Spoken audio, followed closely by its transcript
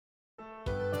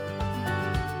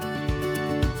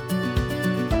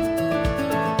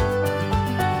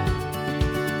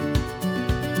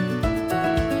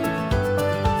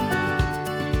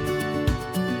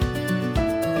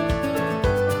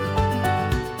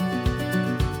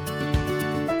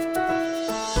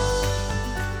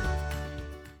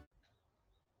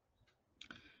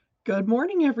Good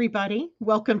morning, everybody.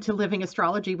 Welcome to Living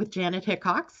Astrology with Janet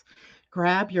Hickox.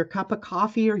 Grab your cup of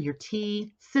coffee or your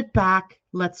tea, sit back.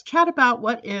 Let's chat about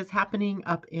what is happening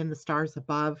up in the stars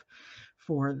above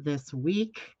for this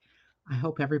week. I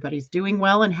hope everybody's doing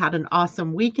well and had an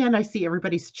awesome weekend. I see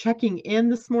everybody's checking in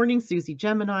this morning. Susie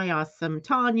Gemini, awesome.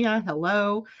 Tanya,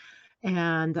 hello.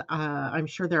 And I'm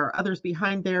sure there are others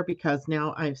behind there because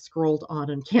now I've scrolled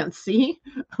on and can't see,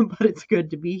 but it's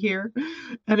good to be here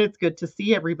and it's good to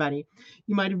see everybody.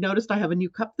 You might have noticed I have a new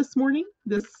cup this morning.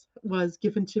 This was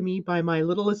given to me by my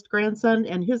littlest grandson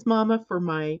and his mama for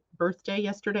my birthday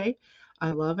yesterday. I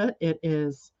love it. It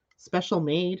is special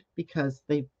made because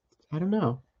I don't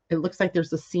know, it looks like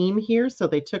there's a seam here. So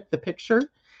they took the picture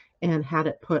and had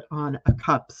it put on a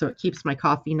cup. So it keeps my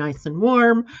coffee nice and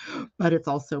warm, but it's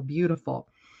also beautiful.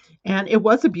 And it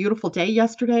was a beautiful day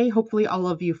yesterday. Hopefully, all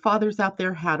of you fathers out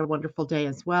there had a wonderful day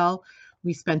as well.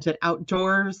 We spent it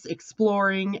outdoors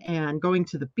exploring and going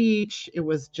to the beach. It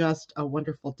was just a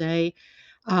wonderful day.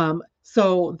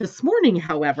 So, this morning,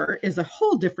 however, is a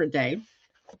whole different day.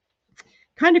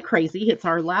 Kind of crazy. It's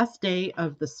our last day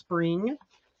of the spring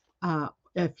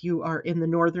if you are in the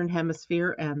northern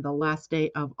hemisphere, and the last day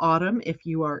of autumn if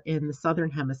you are in the southern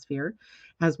hemisphere,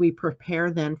 as we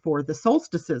prepare then for the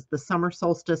solstices, the summer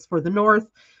solstice for the north,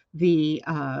 the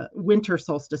winter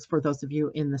solstice for those of you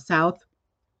in the south.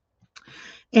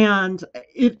 And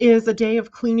it is a day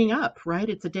of cleaning up, right?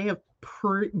 It's a day of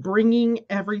bringing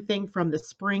everything from the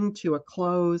spring to a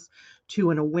close,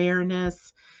 to an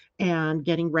awareness, and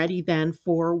getting ready then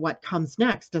for what comes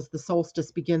next as the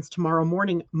solstice begins tomorrow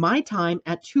morning, my time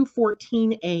at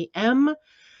 2:14 a.m.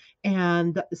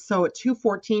 And so at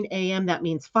 2:14 a.m., that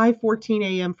means 5:14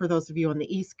 a.m. for those of you on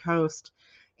the East Coast,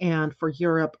 and for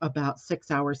Europe, about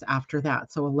 6 hours after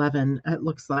that. So 11, it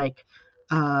looks like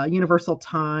Universal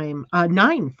Time,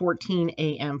 9:14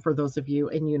 a.m. for those of you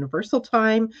in Universal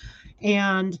Time.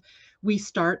 And we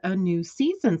start a new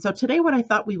season. So today, what I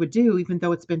thought we would do, even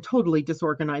though it's been totally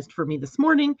disorganized for me this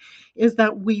morning, is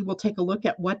that we will take a look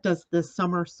at what does this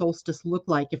summer solstice look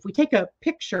like. If we take a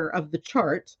picture of the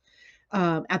chart,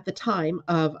 at the time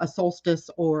of a solstice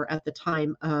or at the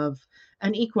time of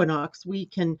an equinox, we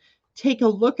can take a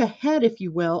look ahead, if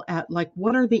you will, at like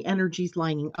what are the energies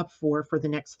lining up for the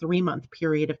next 3 month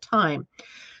period of time.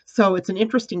 So it's an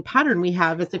interesting pattern we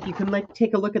have is if you can like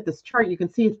take a look at this chart, you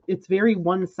can see it's very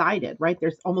one-sided, right?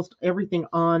 There's almost everything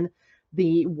on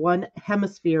the one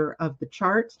hemisphere of the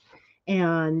chart.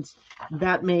 And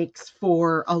that makes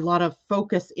for a lot of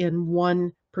focus in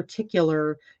one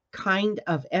particular kind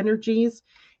of energies.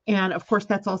 And of course,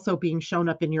 that's also being shown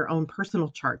up in your own personal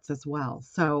charts as well.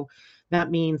 So that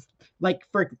means, like,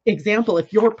 for example,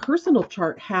 if your personal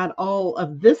chart had all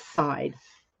of this side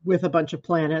with a bunch of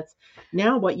planets,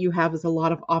 now what you have is a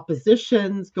lot of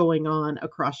oppositions going on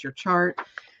across your chart.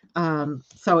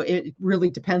 So it really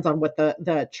depends on what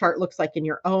the chart looks like in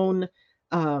your own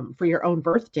for your own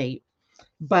birth date.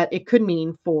 But it could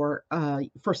mean for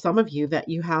some of you that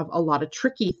you have a lot of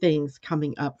tricky things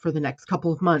coming up for the next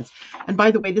couple of months. And by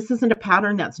the way, this isn't a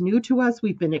pattern that's new to us.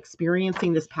 We've been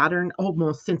experiencing this pattern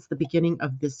almost since the beginning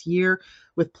of this year,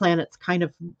 with planets kind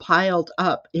of piled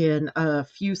up in a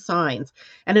few signs.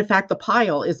 And in fact, the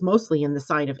pile is mostly in the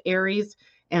sign of Aries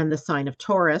and the sign of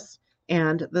Taurus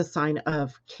and the sign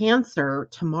of Cancer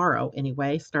tomorrow,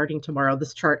 anyway, starting tomorrow.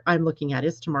 This chart I'm looking at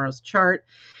is tomorrow's chart.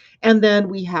 And then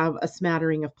we have a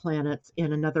smattering of planets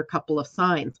in another couple of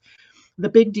signs. The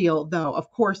big deal, though,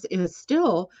 of course, is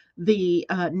still the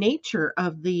nature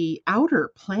of the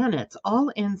outer planets, all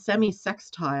in semi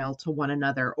sextile to one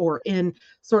another, or in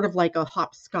sort of like a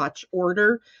hopscotch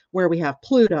order, where we have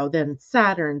Pluto, then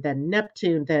Saturn, then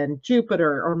Neptune, then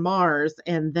Jupiter or Mars,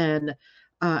 and then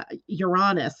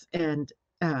Uranus and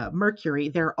Mercury.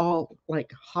 They're all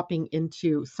like hopping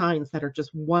into signs that are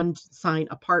just one sign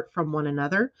apart from one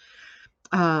another.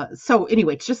 So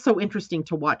anyway, it's just so interesting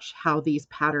to watch how these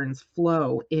patterns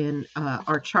flow in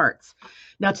our charts.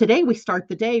 Now, today we start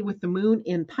the day with the moon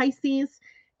in Pisces,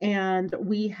 and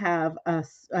we have a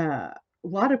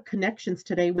lot of connections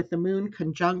today with the moon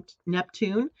conjunct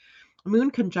Neptune. Moon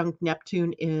conjunct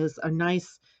Neptune is a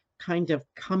nice kind of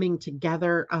coming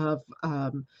together of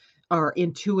our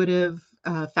intuitive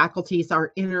faculties,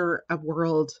 our inner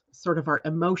world, sort of our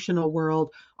emotional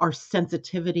world, our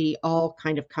sensitivity, all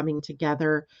kind of coming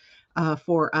together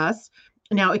for us.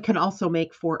 Now, it can also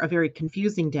make for a very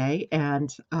confusing day.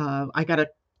 And I got to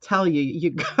tell you, you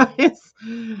guys,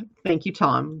 thank you,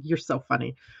 Tom. You're so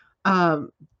funny. Um,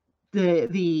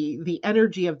 the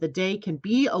energy of the day can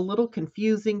be a little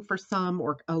confusing for some,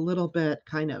 or a little bit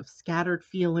kind of scattered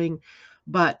feeling,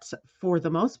 But for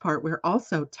the most part, we're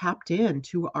also tapped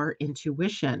into our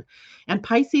intuition. And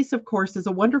Pisces, of course, is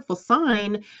a wonderful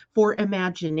sign for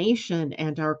imagination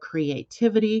and our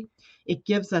creativity. It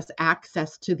gives us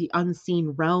access to the unseen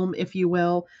realm, if you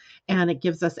will, and it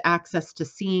gives us access to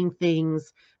seeing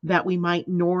things that we might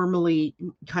normally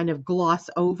kind of gloss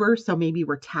over. So maybe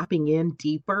we're tapping in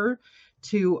deeper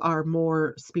to our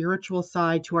more spiritual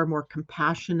side, to our more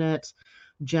compassionate,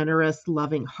 generous,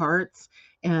 loving hearts.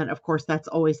 And of course, that's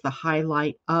always the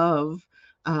highlight of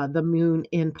the moon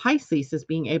in Pisces, is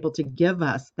being able to give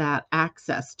us that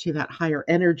access to that higher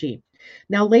energy.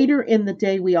 Now, later in the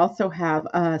day, we also have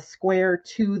a square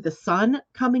to the sun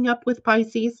coming up with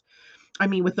Pisces. I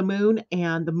mean, with the moon,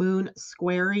 and the moon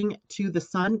squaring to the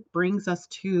sun brings us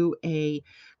to a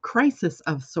crisis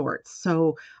of sorts.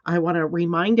 So I want to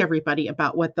remind everybody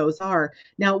about what those are.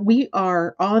 Now, we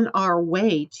are on our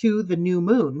way to the new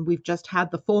moon. We've just had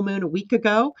the full moon a week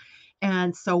ago.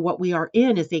 And so what we are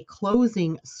in is a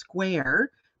closing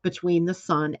square between the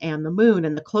sun and the moon.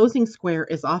 And the closing square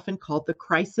is often called the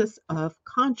crisis of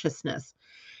consciousness.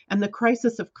 And the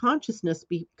crisis of consciousness,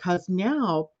 because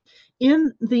now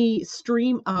in the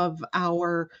stream of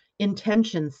our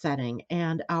intention setting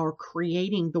and our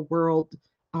creating the world,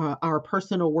 our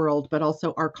personal world, but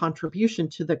also our contribution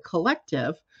to the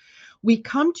collective, we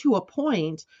come to a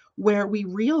point where we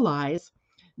realize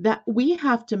that we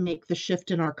have to make the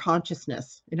shift in our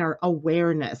consciousness, in our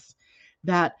awareness,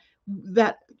 that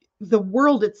that the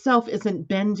world itself isn't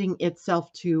bending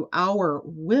itself to our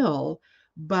will,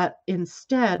 but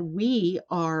instead we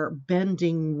are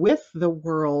bending with the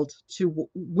world to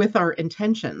with our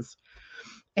intentions.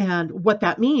 And what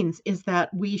that means is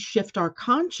that we shift our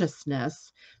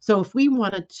consciousness. So if we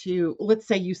wanted to, let's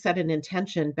say you set an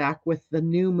intention back with the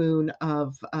new moon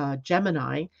of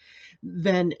Gemini,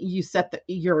 then you set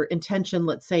your intention,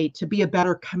 let's say, to be a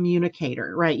better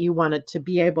communicator, right? You wanted to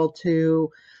be able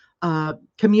to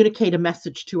communicate a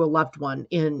message to a loved one.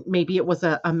 In maybe it was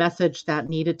a message that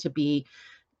needed to be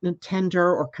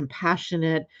tender or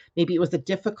compassionate. Maybe it was a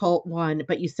difficult one,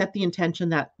 but you set the intention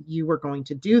that you were going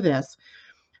to do this.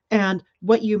 And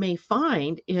what you may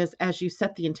find is, as you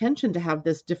set the intention to have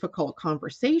this difficult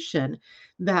conversation,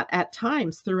 that at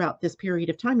times throughout this period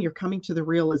of time, you're coming to the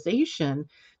realization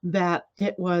that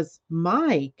it was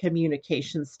my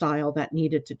communication style that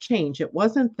needed to change. It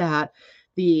wasn't that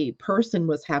the person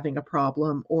was having a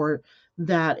problem, or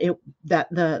that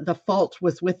the fault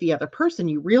was with the other person.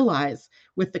 You realize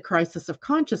with the crisis of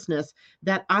consciousness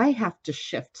that I have to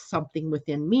shift something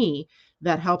within me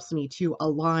that helps me to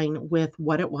align with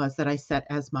what it was that I set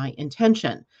as my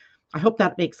intention. I hope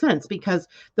that makes sense, because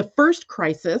the first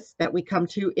crisis that we come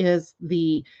to is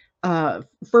the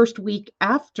first week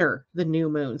after the new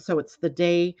moon. So it's the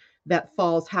day that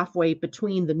falls halfway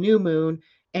between the new moon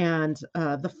and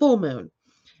the full moon.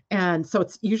 And so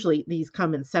it's usually these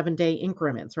come in 7-day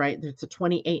increments, right? It's a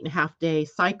 28.5-day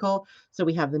cycle. So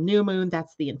we have the new moon,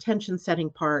 that's the intention setting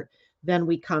part. Then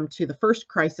we come to the first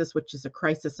crisis, which is a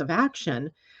crisis of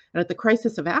action. And at the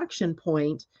crisis of action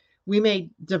point, we may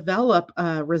develop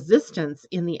a resistance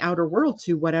in the outer world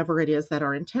to whatever it is that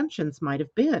our intentions might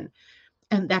have been.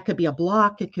 And that could be a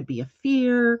block, it could be a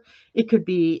fear, it could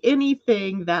be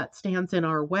anything that stands in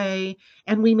our way.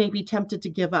 And we may be tempted to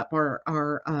give up our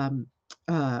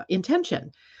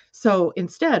intention. So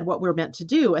instead, what we're meant to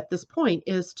do at this point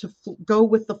is to go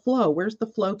with the flow. Where's the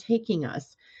flow taking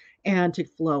us? And to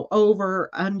flow over,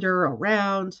 under,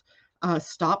 around,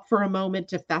 stop for a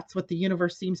moment if that's what the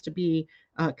universe seems to be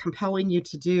compelling you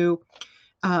to do.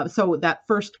 So that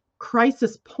first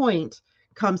crisis point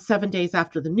comes 7 days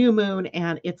after the new moon,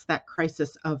 and it's that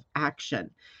crisis of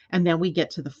action. And then we get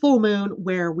to the full moon,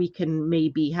 where we can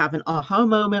maybe have an aha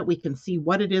moment. We can see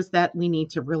what it is that we need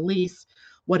to release,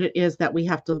 what it is that we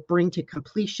have to bring to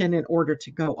completion in order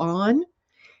to go on.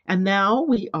 And now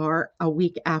we are a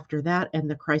week after that, and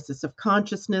the crisis of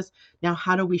consciousness. Now,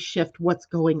 how do we shift what's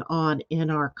going on in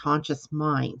our conscious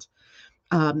mind?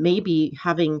 Maybe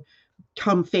having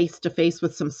come face to face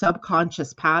with some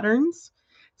subconscious patterns,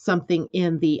 something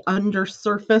in the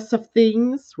undersurface of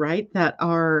things, right? That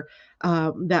are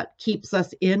that keeps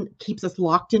us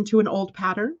locked into an old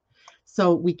pattern.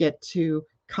 So we get to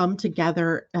come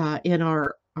together in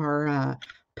our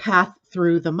path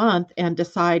through the month and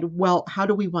decide, well, how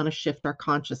do we want to shift our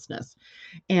consciousness?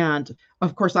 And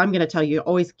of course, I'm going to tell you,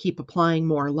 always keep applying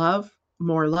more love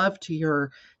to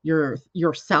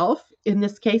yourself in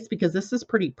this case, because this is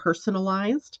pretty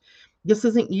personalized. This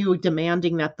isn't you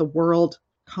demanding that the world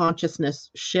consciousness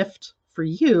shift for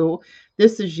you.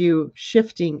 This is you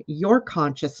shifting your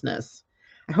consciousness.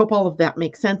 I hope all of that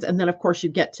makes sense. And then of course you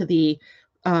get to the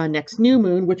next new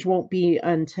moon, which won't be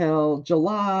until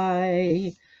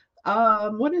July.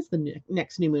 What is the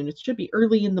next new moon? It should be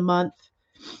early in the month.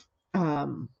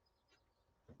 Um,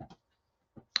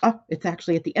 it's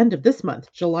actually at the end of this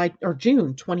month, July or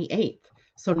June 28th.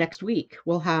 So next week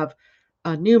we'll have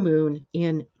a new moon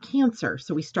in Cancer.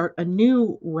 So we start a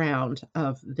new round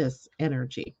of this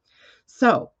energy.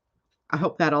 So I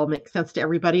hope that all makes sense to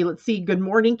everybody. Let's see. Good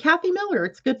morning, Kathy Miller.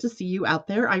 It's good to see you out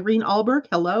there. Irene Alberg,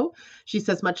 hello. She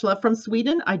says, much love from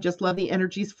Sweden. I just love the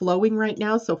energies flowing right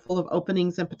now, so full of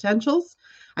openings and potentials.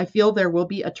 I feel there will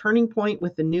be a turning point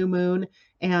with the new moon,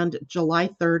 and July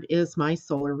 3rd is my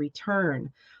solar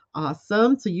return.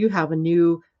 Awesome. So you have a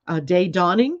new day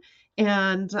dawning.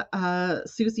 And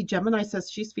Susie Gemini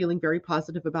says she's feeling very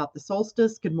positive about the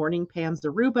solstice. Good morning, Pam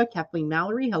Zaruba. Kathleen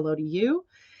Mallory, hello to you.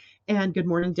 And good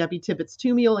morning, Debbie Tibbetts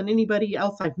Tumiel, and anybody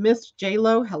else I've missed.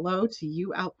 J-Lo, hello to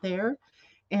you out there.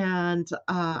 And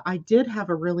I did have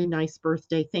a really nice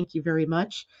birthday. Thank you very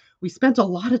much. We spent a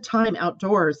lot of time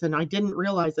outdoors, and I didn't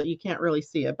realize that you can't really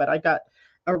see it, but I got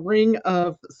a ring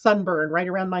of sunburn right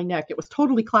around my neck. It was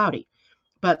totally cloudy,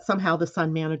 but somehow the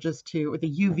sun manages to, or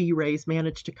the UV rays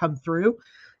managed to come through,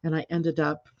 and I ended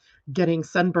up getting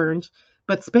sunburned.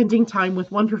 But spending time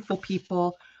with wonderful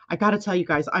people. I got to tell you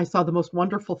guys, I saw the most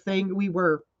wonderful thing.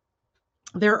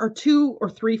 There are 2 or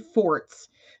 3 forts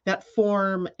that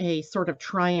form a sort of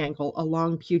triangle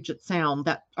along Puget Sound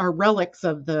that are relics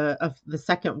of the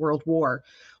Second World War,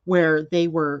 where they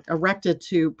were erected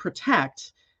to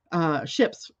protect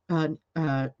ships,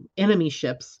 enemy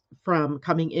ships from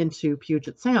coming into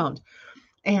Puget Sound.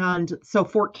 And so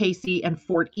Fort Casey and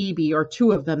Fort Eby are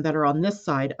 2 of them that are on this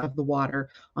side of the water.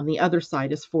 On the other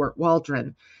side is Fort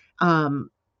Waldron.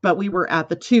 But we were at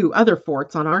the 2 other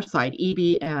forts on our side,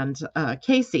 Eby and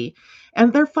Casey,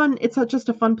 and they're fun. It's just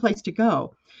a fun place to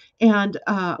go. And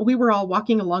we were all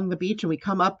walking along the beach, and we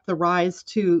come up the rise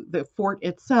to the fort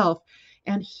itself,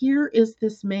 and here is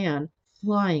this man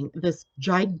flying this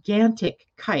gigantic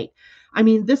kite. I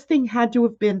mean, this thing had to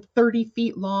have been 30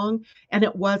 feet long, and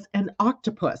it was an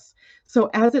octopus. So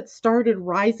as it started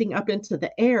rising up into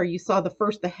the air, you saw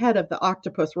the head of the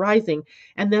octopus rising,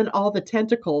 and then all the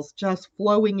tentacles just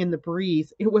flowing in the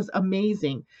breeze. It was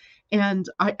amazing. And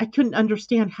I couldn't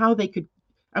understand how they could,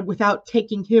 without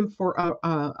taking him for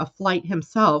a flight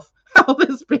himself, how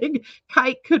this big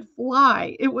kite could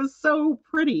fly. It was so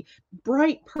pretty,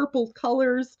 bright purple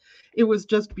colors. It was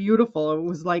just beautiful. It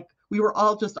was like we were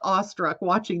all just awestruck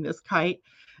watching this kite.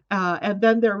 And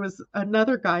then there was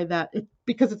another guy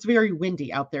because it's very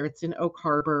windy out there. It's in Oak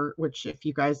Harbor, which if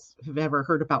you guys have ever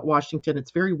heard about Washington,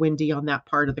 it's very windy on that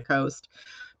part of the coast.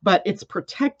 But it's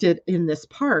protected in this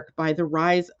park by the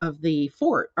rise of the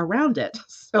fort around it.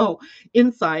 So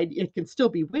inside it can still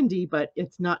be windy, but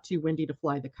it's not too windy to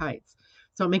fly the kites.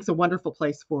 So it makes a wonderful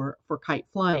place for kite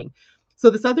flying. So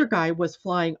this other guy was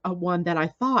flying a one that I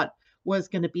thought was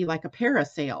going to be like a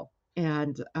parasail,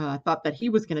 and thought that he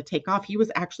was going to take off. He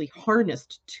was actually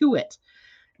harnessed to it,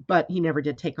 but he never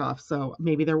did take off. So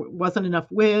maybe there wasn't enough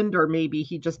wind, or maybe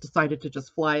he just decided to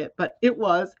just fly it. But it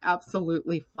was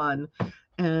absolutely fun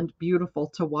and beautiful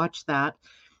to watch that.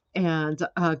 And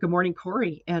good morning,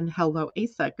 Corey, and hello,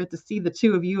 Asa. Good to see the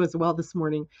 2 of you as well this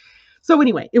morning. So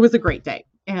anyway, it was a great day,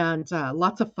 and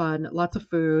lots of fun, lots of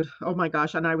food. Oh my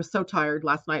gosh. And I was so tired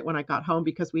last night when I got home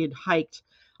because we had hiked,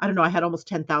 I don't know, I had almost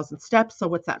 10,000 steps. So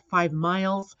what's that, 5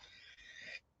 miles?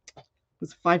 It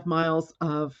was 5 miles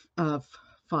of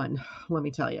fun, let me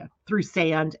tell you, through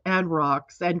sand and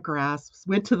rocks and grass.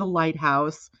 Went to the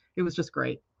lighthouse. It was just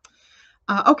great.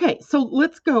 Okay, so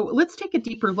let's take a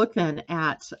deeper look then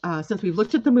at, since we've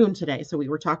looked at the moon today. So we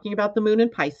were talking about the moon in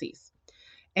Pisces,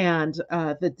 and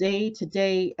the day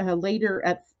today, later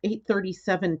at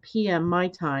 8:37 p.m. my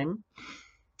time.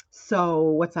 So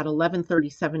what's that,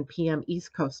 11:37 p.m.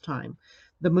 East Coast time.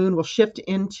 The moon will shift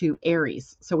into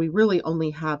Aries. So we really only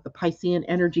have the Piscean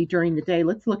energy during the day.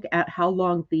 Let's look at how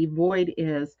long the void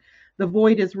is. The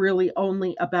void is really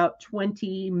only about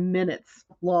 20 minutes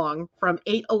long, from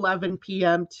 8:11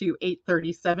 p.m. to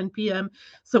 8:37 p.m.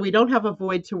 So we don't have a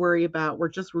void to worry about. We're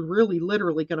just really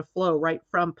literally going to flow right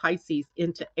from Pisces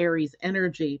into Aries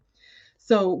energy.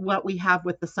 So what we have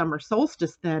with the summer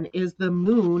solstice then is the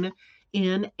moon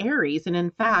in Aries. And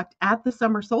in fact, at the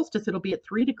summer solstice, it'll be at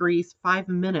 3 degrees, 5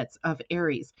 minutes of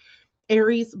Aries.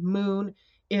 Aries moon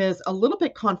is a little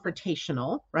bit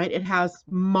confrontational, right? It has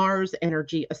Mars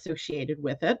energy associated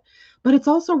with it, but it's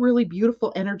also really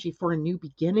beautiful energy for a new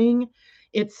beginning.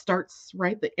 It starts,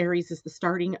 right? The Aries is the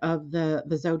starting of the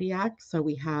zodiac. So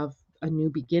we have a new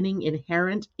beginning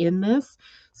inherent in this.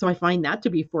 So I find that to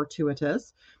be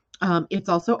fortuitous. It's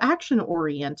also action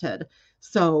oriented.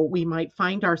 So we might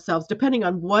find ourselves, depending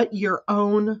on what your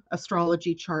own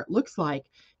astrology chart looks like,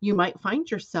 you might find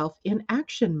yourself in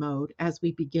action mode as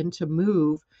we begin to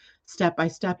move step by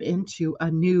step into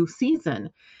a new season.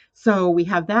 So we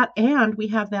have that, and we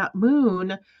have that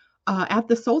moon at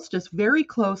the solstice very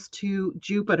close to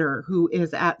Jupiter, who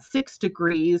is at 6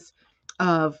 degrees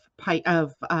of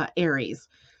Aries.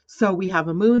 So we have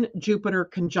a moon Jupiter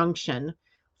conjunction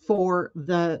for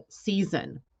the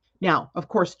season. Now, of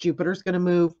course, Jupiter's going to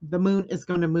move, the moon is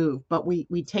going to move, but we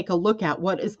take a look at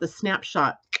what is the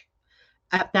snapshot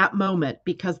at that moment,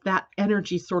 because that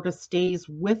energy sort of stays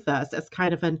with us as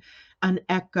kind of an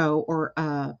echo or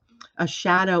a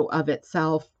shadow of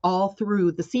itself all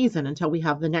through the season until we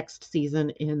have the next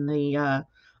season in the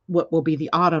what will be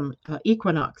the autumn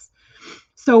equinox.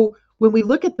 So when we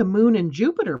look at the moon and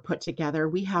Jupiter put together,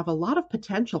 we have a lot of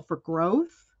potential for growth,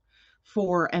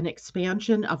 for an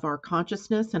expansion of our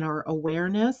consciousness and our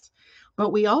awareness.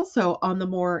 But we also, on the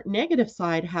more negative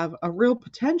side, have a real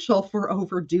potential for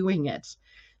overdoing it.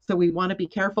 So we want to be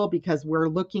careful because we're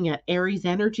looking at Aries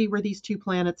energy where these two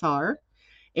planets are.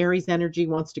 Aries energy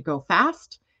wants to go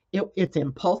fast. It's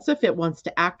impulsive. It wants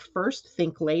to act first,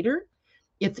 think later.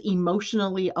 It's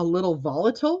emotionally a little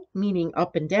volatile, meaning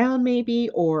up and down maybe,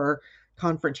 or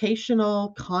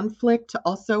confrontational, conflict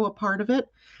also a part of it.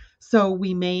 So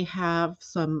we may have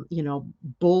some,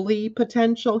 bully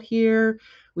potential here.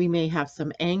 We may have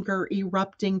some anger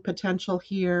erupting potential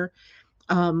here.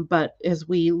 But as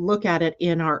we look at it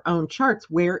in our own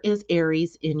charts, where is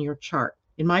Aries in your chart?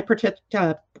 In my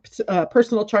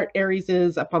personal chart, Aries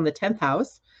is up on the 10th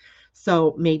house.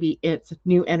 So maybe it's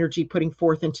new energy putting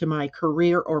forth into my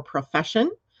career or profession.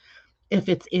 If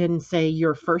it's in, say,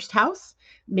 your first house,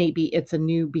 maybe it's a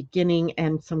new beginning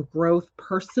and some growth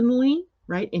personally,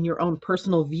 right? In your own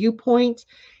personal viewpoint,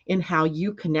 in how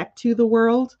you connect to the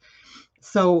world.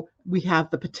 So we have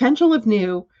the potential of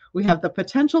new, we have the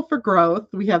potential for growth,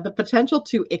 we have the potential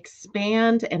to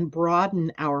expand and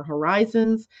broaden our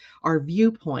horizons, our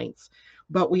viewpoints,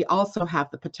 but we also have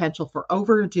the potential for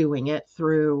overdoing it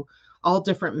through all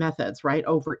different methods, right?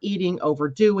 Overeating,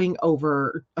 overdoing,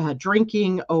 over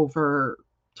drinking, over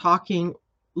talking,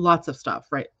 lots of stuff,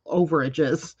 right?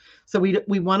 Overages. So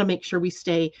we want to make sure we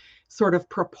stay sort of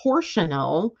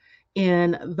proportional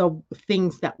in the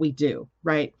things that we do,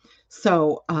 right?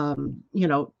 So,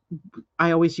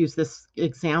 I always use this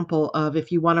example of if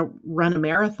you want to run a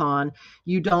marathon,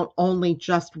 you don't only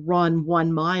just run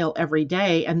 1 mile every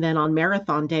day and then on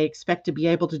marathon day expect to be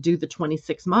able to do the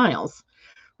 26 miles,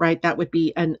 right? That would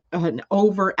be an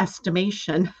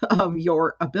overestimation of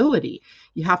your ability.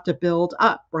 You have to build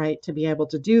up, right, to be able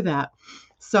to do that.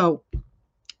 So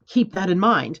keep that in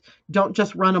mind. Don't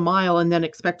just run a mile and then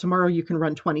expect tomorrow you can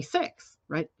run 26,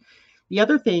 right? The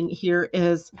other thing here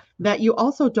is that you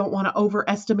also don't want to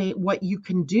overestimate what you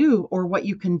can do or what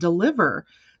you can deliver.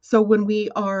 So when we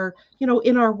are,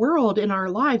 in our world, in our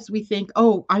lives, we think,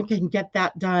 oh, I can get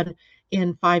that done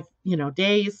in 5,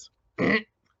 days.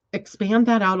 Expand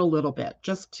that out a little bit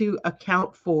just to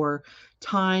account for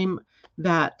time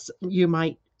that you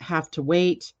might have to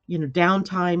wait,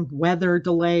 downtime, weather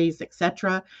delays,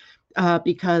 etc.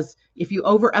 Because if you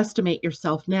overestimate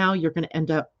yourself now, you're going to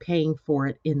end up paying for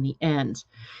it in the end.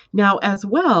 Now, as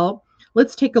well,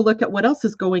 let's take a look at what else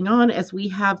is going on as we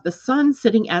have the sun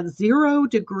sitting at 0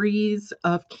 degrees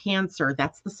of Cancer.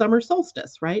 That's the summer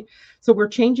solstice, right? So we're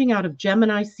changing out of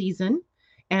Gemini season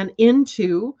and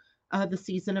into the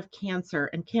season of Cancer.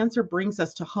 And Cancer brings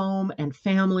us to home and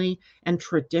family and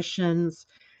traditions.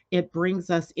 It brings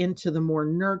us into the more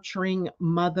nurturing,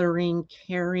 mothering,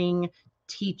 caring,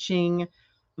 teaching,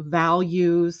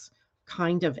 values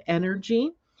kind of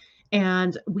energy.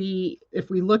 And if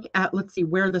we look at, let's see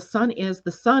where the sun is,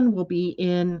 the sun will be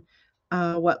in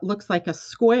what looks like a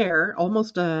square,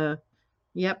 almost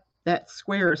yep, that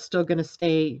square is still going to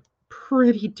stay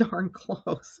pretty darn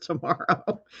close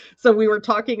tomorrow. So we were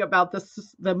talking about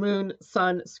the moon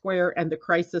sun square and the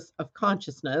crisis of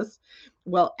consciousness.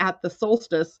 Well, at the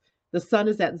solstice, the sun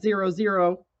is at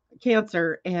 0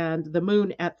 Cancer and the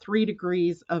moon at 3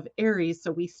 degrees of Aries.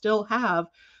 So we still have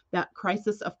that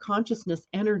crisis of consciousness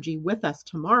energy with us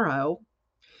tomorrow,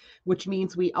 which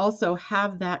means we also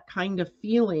have that kind of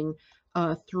feeling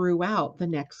throughout the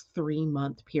next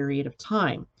 3-month period of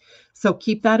time. So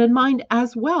keep that in mind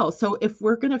as well. So if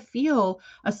we're going to feel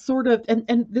a sort of,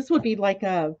 and this would be like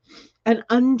an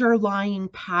underlying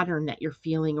pattern that you're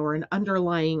feeling, or an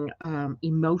underlying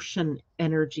emotion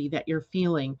energy that you're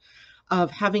feeling, of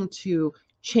having to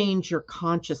change your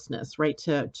consciousness, right?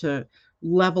 To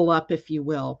level up, if you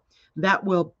will, that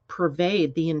will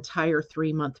pervade the entire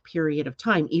 3-month period of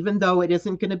time, even though it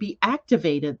isn't going to be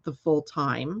activated the full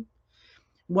time.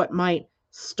 What might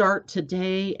start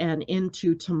today and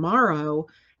into tomorrow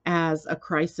as a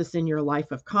crisis in your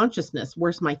life of consciousness,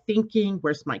 where's my thinking,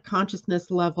 where's my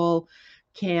consciousness level,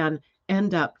 can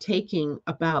end up taking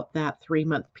about that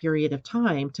 3-month period of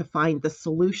time to find the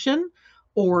solution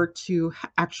or to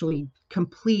actually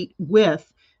complete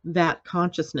with that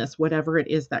consciousness, whatever it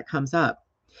is that comes up.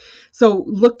 So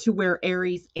look to where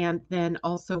Aries, and then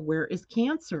also where is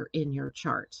Cancer in your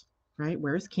chart, right?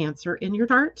 Where is Cancer in your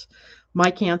chart?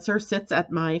 My Cancer sits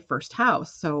at my first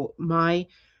house. So my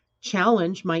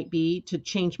challenge might be to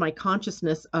change my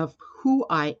consciousness of who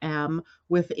I am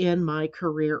within my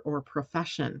career or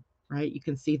profession, right? You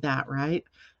can see that, right?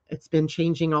 It's been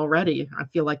changing already. I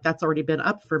feel like that's already been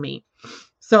up for me.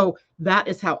 So that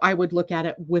is how I would look at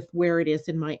it with where it is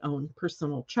in my own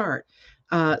personal chart.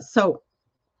 So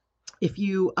if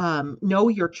you know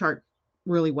your chart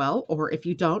really well, or if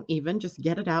you don't, even just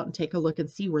get it out and take a look and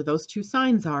see where those two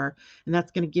signs are. And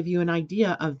that's going to give you an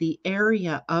idea of the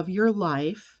area of your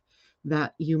life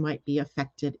that you might be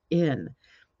affected in.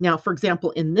 Now, for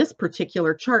example, in this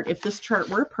particular chart, if this chart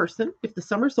were a person, if the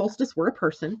summer solstice were a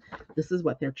person, this is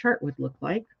what their chart would look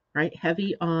like, right?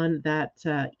 Heavy on that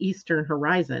eastern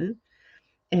horizon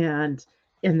and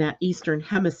in that eastern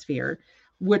hemisphere,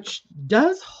 which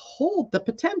does hold the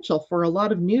potential for a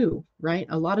lot of new, right?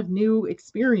 A lot of new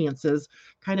experiences,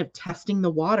 kind of testing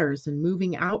the waters and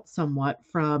moving out somewhat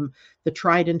from the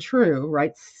tried and true,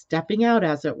 right? Stepping out,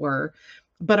 as it were.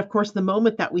 But of course, the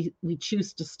moment that we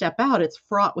choose to step out, it's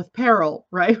fraught with peril,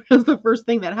 right? Because the first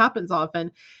thing that happens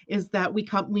often is that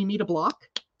we meet a block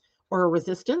or a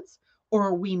resistance,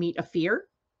 or we meet a fear,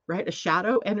 right? A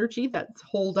shadow energy that's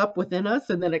holed up within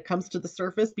us, and then it comes to the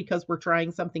surface because we're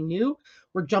trying something new.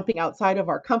 We're jumping outside of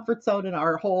our comfort zone, and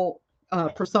our whole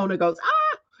persona goes,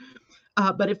 ah!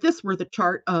 But if this were the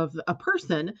chart of a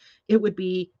person, it would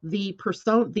be the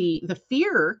the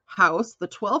fear house, the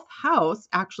 12th house,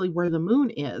 actually where the moon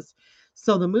is.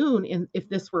 So the moon, if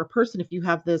this were a person, if you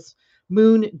have this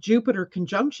moon Jupiter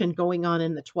conjunction going on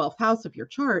in the 12th house of your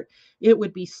chart, it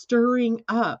would be stirring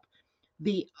up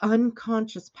the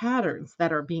unconscious patterns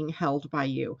that are being held by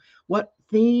you, what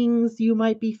things you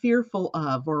might be fearful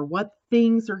of, or what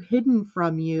things are hidden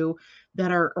from you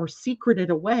that are or secreted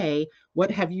away.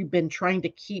 What have you been trying to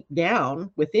keep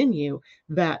down within you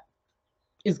that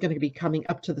is going to be coming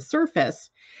up to the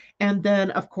surface? And then,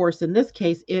 of course, in this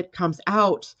case, it comes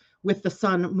out with the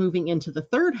sun moving into the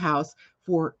 3rd house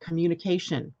for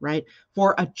communication, right?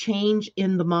 For a change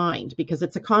in the mind, because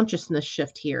it's a consciousness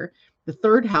shift here. The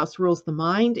 3rd house rules the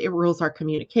mind. It rules our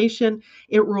communication.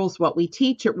 It rules what we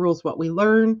teach. It rules what we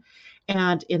learn.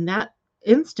 And in that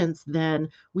instance, then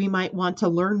we might want to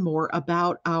learn more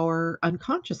about our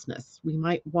unconsciousness. We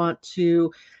might want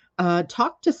to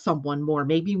talk to someone more.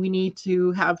 Maybe we need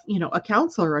to have, a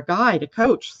counselor, a guide, a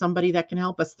coach, somebody that can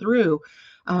help us through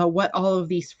what all of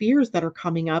these fears that are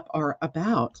coming up are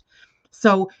about.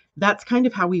 So that's kind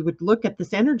of how we would look at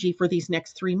this energy for these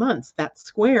next 3 months, that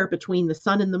square between the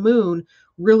sun and the moon,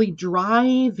 really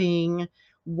driving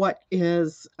what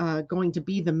is going to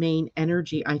be the main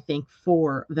energy, I think,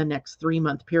 for the next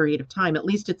 3-month period of time. At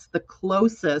least it's the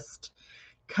closest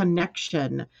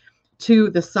connection to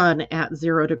the sun at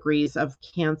 0 degrees of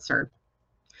Cancer.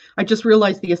 I just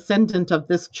realized the ascendant of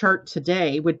this chart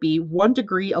today would be 1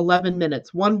 degree, 11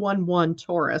 minutes, 111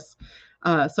 Taurus.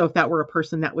 So if that were a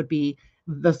person, that would be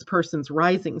this person's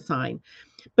rising sign.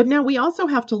 But now we also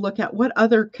have to look at what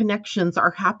other connections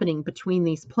are happening between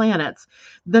these planets.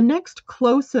 The next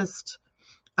closest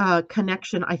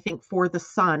connection, I think, for the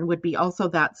sun would be also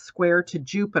that square to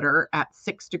Jupiter at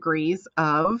 6 degrees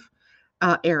of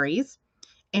Aries.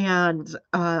 And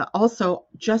also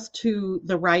just to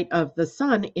the right of the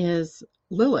sun is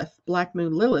Lilith, Black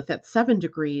Moon Lilith at 7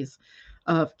 degrees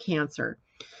of Cancer.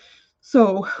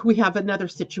 So we have another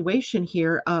situation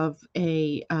here of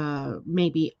a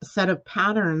maybe a set of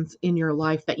patterns in your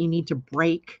life that you need to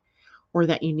break or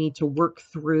that you need to work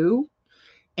through.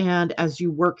 And as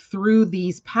you work through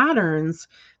these patterns,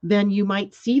 then you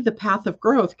might see the path of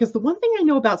growth. Because the one thing I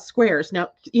know about squares, now,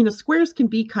 squares can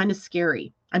be kind of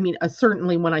scary. I mean,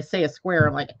 certainly when I say a square,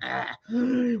 I'm like,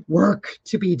 work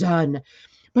to be done.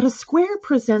 But a square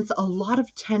presents a lot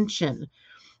of tension,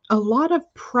 a lot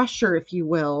of pressure, if you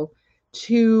will,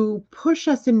 to push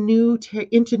us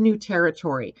into new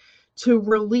territory, to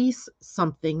release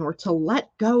something or to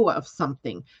let go of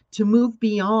something, to move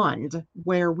beyond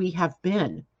where we have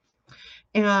been.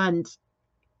 And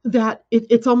that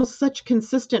it's almost such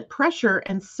consistent pressure,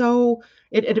 and so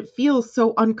it feels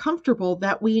so uncomfortable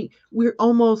that we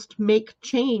almost make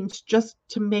change just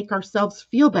to make ourselves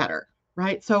feel better,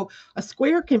 right? So a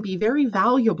square can be very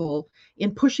valuable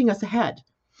in pushing us ahead,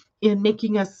 in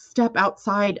making us step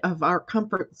outside of our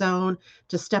comfort zone,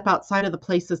 to step outside of the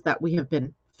places that we have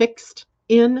been fixed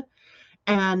in,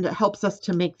 and helps us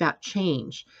to make that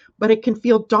change. But it can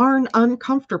feel darn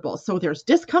uncomfortable. So there's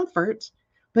discomfort,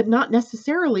 but not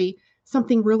necessarily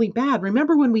something really bad.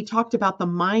 Remember when we talked about the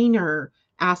minor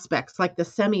aspects like the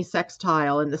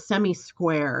semi-sextile and the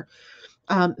semi-square?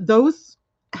 Those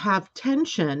have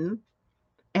tension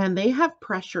and they have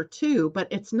pressure too, but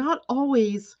it's not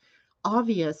always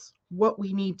obvious what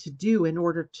we need to do in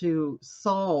order to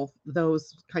solve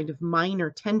those kind of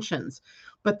minor tensions.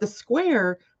 But the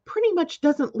square pretty much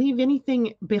doesn't leave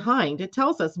anything behind. It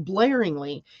tells us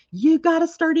blaringly, you got to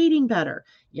start eating better.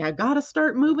 You got to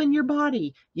start moving your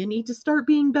body. You need to start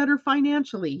being better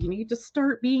financially. You need to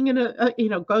start being in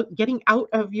getting out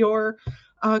of your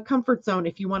comfort zone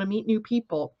if you want to meet new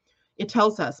people. It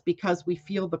tells us because we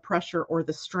feel the pressure or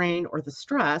the strain or the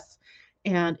stress,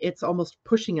 and it's almost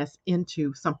pushing us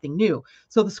into something new.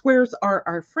 So the squares are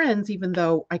our friends, even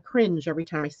though I cringe every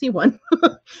time I see one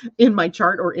in my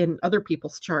chart or in other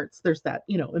people's charts. There's that,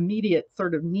 immediate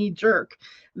sort of knee jerk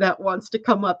that wants to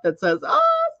come up that says,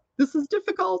 this is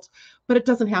difficult, but it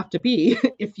doesn't have to be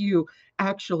if you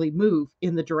actually move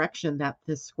in the direction that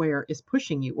this square is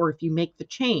pushing you, or if you make the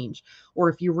change, or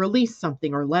if you release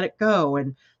something or let it go,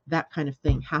 and that kind of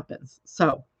thing happens.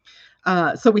 So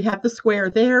we have the square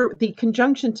there, the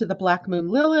conjunction to the Black Moon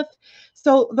Lilith.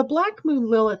 So the Black Moon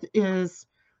Lilith is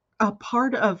a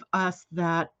part of us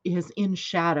that is in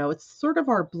shadow. It's sort of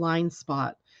our blind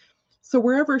spot. So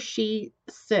wherever she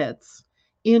sits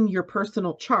in your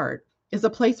personal chart is a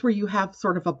place where you have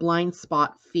sort of a blind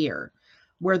spot fear,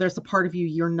 where there's a part of you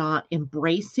you're not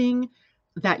embracing,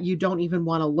 that you don't even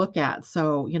want to look at.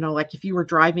 So, like if you were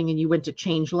driving and you went to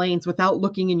change lanes without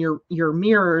looking in your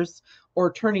mirrors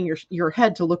or turning your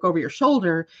head to look over your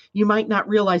shoulder, you might not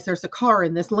realize there's a car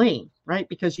in this lane, right?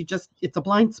 Because it's a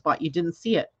blind spot. You didn't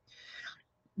see it.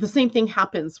 The same thing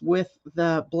happens with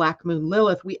the Black Moon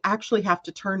Lilith. We actually have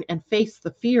to turn and face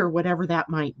the fear, whatever that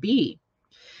might be.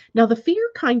 Now, the fear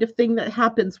kind of thing that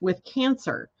happens with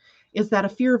Cancer is that a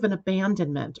fear of an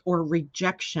abandonment or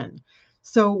rejection.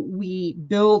 So we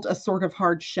build a sort of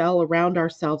hard shell around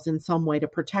ourselves in some way to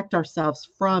protect ourselves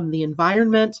from the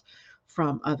environment,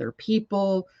 from other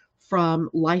people, from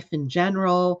life in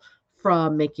general,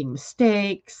 from making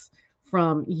mistakes,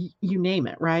 from you name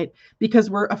it, right? Because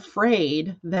we're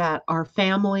afraid that our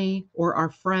family or our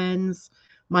friends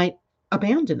might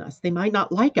abandon us. They might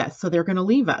not like us, so they're going to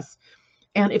leave us.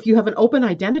 And if you have an open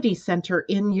identity center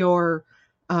in your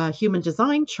human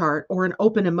design chart, or an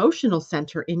open emotional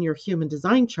center in your human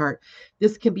design chart,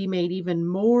 this can be made even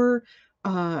more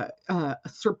on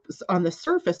the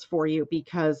surface for you,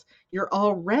 because you're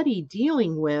already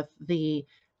dealing with the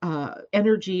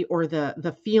energy or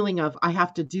the feeling of, I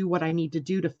have to do what I need to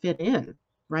do to fit in,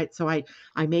 right? So I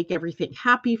make everything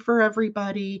happy for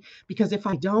everybody, because if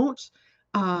I don't,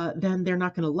 then they're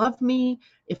not going to love me.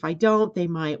 If I don't, they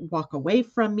might walk away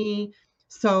from me.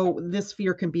 So this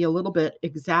fear can be a little bit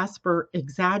exacerbated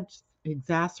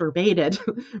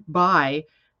by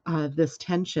this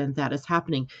tension that is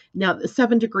happening. Now, the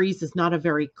 7 degrees is not a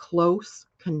very close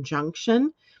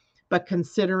conjunction, but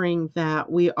considering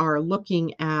that we are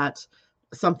looking at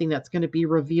something that's going to be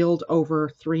revealed over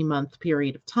a 3-month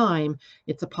period of time,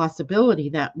 it's a possibility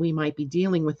that we might be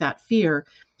dealing with that fear,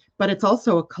 but it's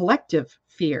also a collective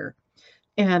fear.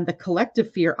 And the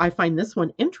collective fear, I find this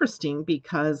one interesting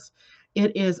because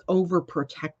it is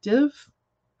overprotective,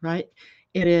 right?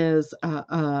 It is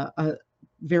a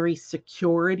very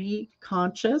security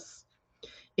conscious.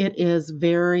 It is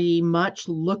very much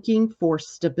looking for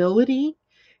stability,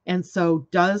 and so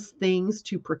does things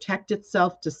to protect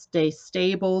itself, to stay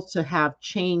stable, to have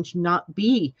change not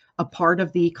be a part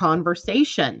of the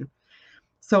conversation.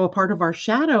 So a part of our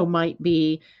shadow might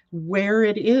be where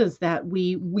it is that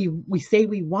we say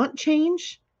we want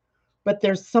change, but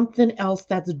there's something else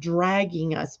that's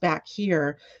dragging us back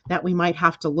here that we might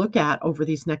have to look at over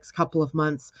these next couple of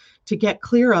months to get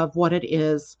clear of what it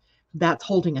is that's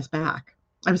holding us back.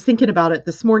 I was thinking about it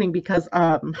this morning because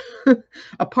a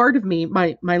part of me,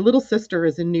 my little sister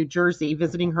is in New Jersey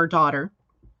visiting her daughter.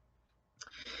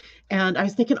 And I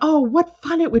was thinking, oh, what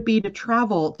fun it would be to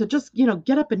travel, to just,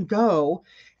 get up and go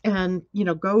and,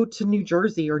 go to New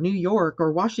Jersey or New York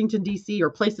or Washington, D.C., or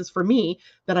places for me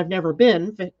that I've never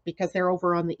been, because they're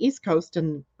over on the East Coast.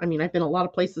 And I mean, I've been a lot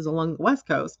of places along the West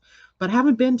Coast, but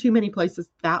haven't been too many places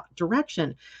that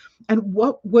direction. And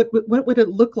what would it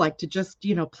look like to just,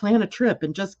 plan a trip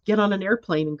and just get on an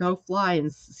airplane and go fly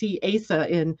and see Asa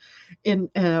in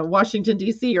Washington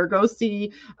D.C., or go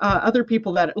see other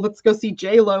people, that let's go see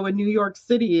J Lo in New York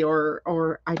City,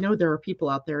 or I know there are people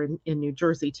out there in New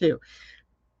Jersey too.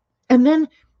 And then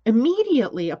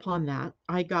immediately upon that,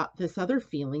 I got this other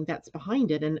feeling that's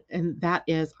behind it, and that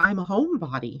is, I'm a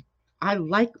homebody. I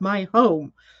like my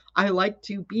home. I like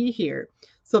to be here.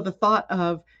 So the thought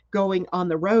of going on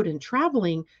the road and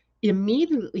traveling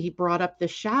immediately brought up the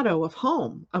shadow of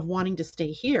home, of wanting to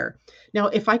stay here. Now,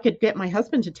 if I could get my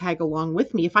husband to tag along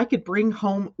with me, if I could bring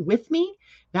home with me,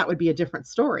 that would be a different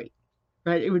story,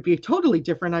 right? It would be totally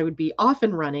different. I would be off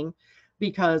and running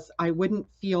because I wouldn't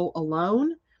feel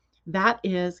alone. That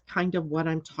is kind of what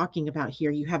I'm talking about here.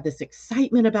 You have this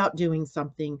excitement about doing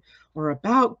something, or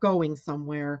about going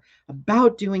somewhere,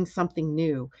 about doing something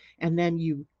new, and then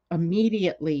you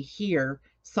immediately hear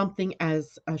something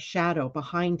as a shadow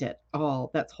behind it all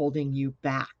that's holding you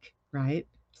back, right?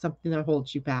 Something that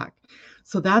holds you back.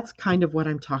 So that's kind of what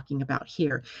I'm talking about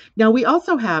here. Now, we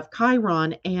also have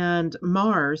Chiron and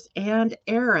Mars and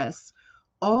Eris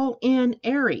all in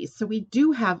Aries. So we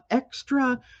do have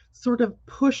extra sort of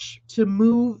push to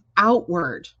move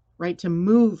outward, right? To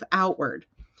move outward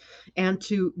and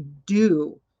to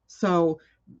do. So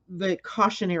the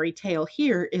cautionary tale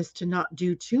here is to not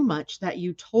do too much that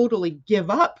you totally give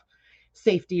up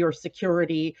safety or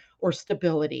security or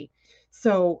stability.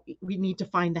 So we need to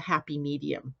find the happy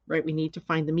medium, right? We need to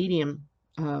find the medium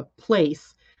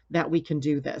place that we can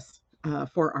do this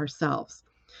for ourselves.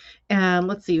 And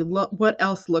let's see, what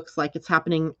else looks like it's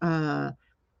happening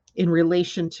in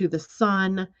relation to the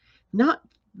sun. Not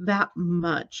that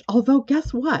much. Although,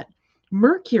 guess what?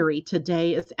 Mercury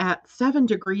today is at 7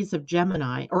 degrees of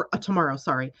Gemini, or tomorrow,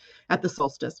 sorry, at the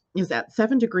solstice, is at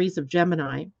 7 degrees of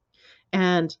Gemini.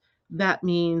 And that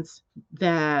means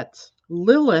that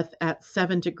Lilith at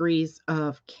 7 degrees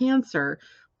of Cancer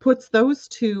puts those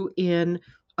two in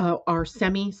our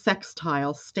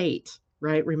semi-sextile state,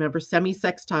 right? Remember,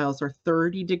 semi-sextiles are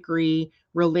 30-degree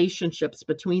relationships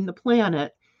between the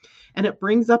planet, and it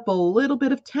brings up a little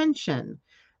bit of tension.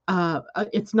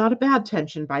 It's not a bad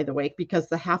tension, by the way, because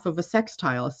the half of a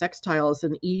sextile is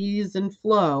an ease and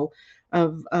flow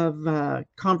of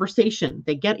conversation.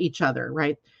 They get each other,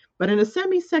 right? But in a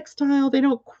semi-sextile, they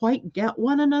don't quite get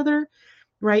one another,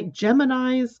 right?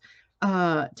 Gemini's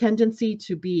tendency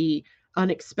to be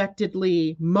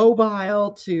unexpectedly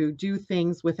mobile, to do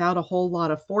things without a whole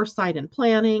lot of foresight and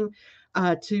planning,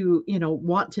 to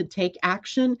want to take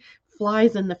action,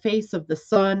 flies in the face of the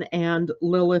sun and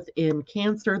Lilith in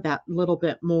Cancer, that little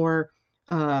bit more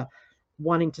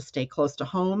wanting to stay close to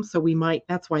home. So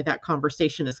that's why that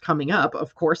conversation is coming up.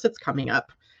 Of course it's coming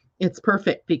up. It's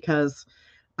perfect because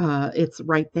it's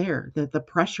right there. The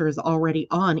pressure is already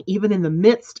on, even in the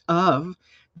midst of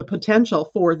the potential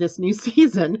for this new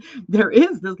season. There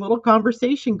is this little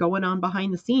conversation going on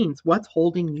behind the scenes. What's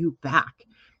holding you back?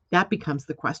 That becomes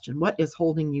the question. What is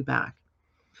holding you back?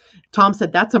 Tom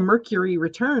said, that's a Mercury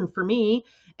return for me.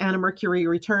 And a Mercury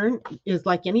return is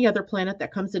like any other planet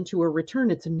that comes into a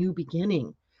return. It's a new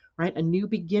beginning, right? A new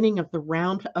beginning of the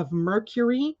round of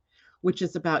Mercury, which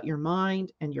is about your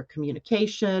mind and your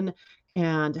communication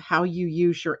and how you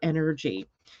use your energy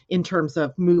in terms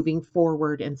of moving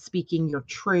forward and speaking your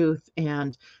truth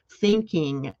and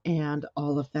thinking and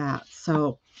all of that.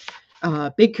 So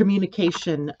big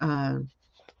communication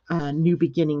new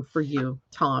beginning for you,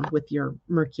 Tom, with your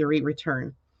Mercury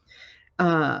return.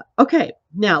 Okay,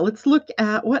 now let's look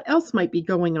at what else might be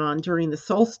going on during the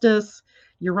solstice.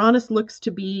 Uranus looks to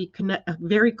be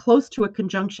very close to a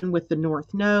conjunction with the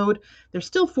North Node. They're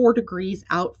still 4 degrees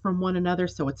out from one another,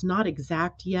 so it's not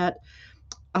exact yet.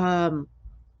 But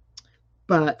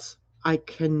I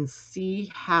can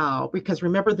see how, because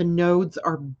remember, the nodes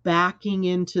are backing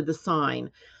into the sign.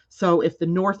 So if the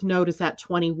North Node is at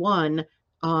 21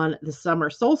 on the summer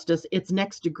solstice, its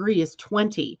next degree is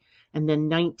 20, and then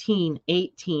 19,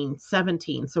 18,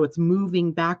 17. So it's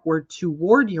moving backward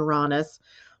toward Uranus,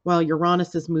 while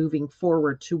Uranus is moving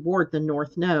forward toward the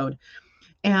North Node.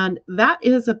 And that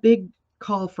is a big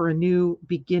call for a new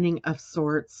beginning of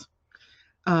sorts.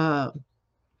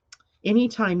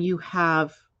 Anytime you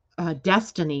have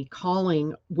destiny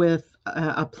calling with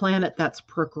a planet that's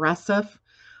progressive,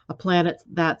 a planet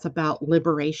that's about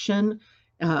liberation,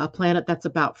 a planet that's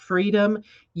about freedom,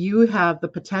 you have the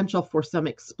potential for some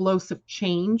explosive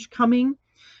change coming.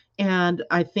 And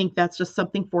I think that's just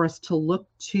something for us to look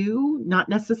to, not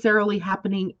necessarily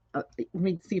happening. Let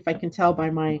me see if I can tell by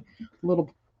my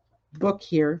little book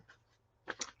here.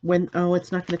 when, oh,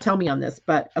 it's not going to tell me on this,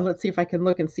 but let's see if I can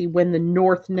look and see when the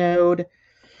North Node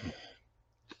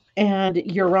and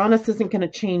Uranus isn't going to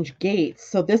change gates.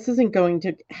 So this isn't going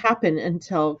to happen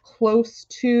until close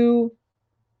to,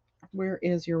 where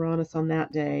is Uranus on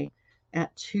that day?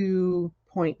 At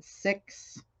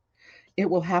 2.6. It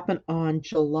will happen on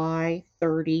July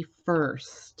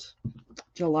 31st.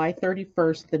 July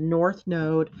 31st, the North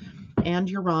Node and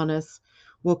Uranus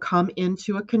will come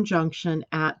into a conjunction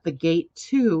at the gate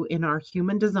 2 in our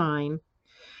human design.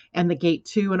 And the gate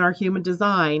 2 in our human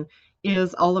design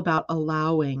is all about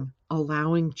allowing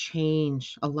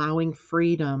change, allowing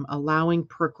freedom, allowing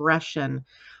progression,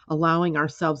 allowing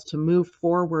ourselves to move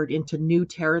forward into new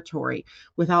territory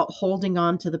without holding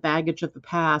on to the baggage of the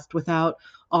past, without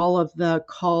all of the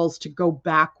calls to go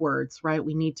backwards, right?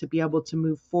 We need to be able to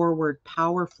move forward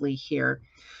powerfully here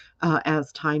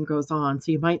as time goes on.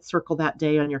 So you might circle that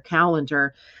day on your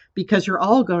calendar, because you're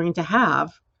all going to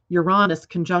have Uranus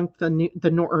conjunct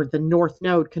the North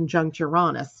Node conjunct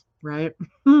Uranus, right?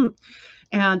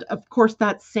 And of course,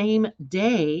 that same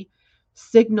day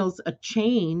signals a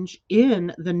change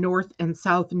in the North and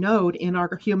South Node in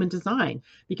our human design,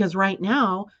 because right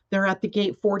now they're at the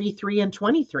gate 43 and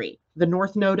 23. The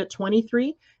North Node at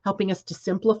 23, helping us to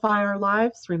simplify our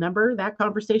lives. Remember that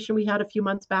conversation we had a few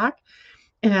months back?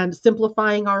 And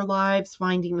simplifying our lives,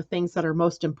 finding the things that are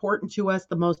most important to us,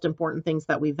 the most important things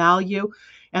that we value,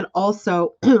 and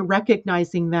also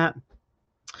recognizing that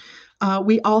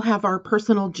we all have our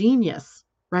personal genius,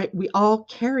 right? We all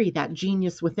carry that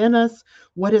genius within us.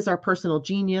 What is our personal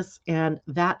genius? And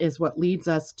that is what leads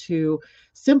us to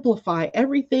simplify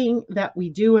everything that we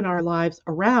do in our lives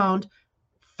around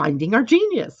finding our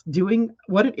genius, doing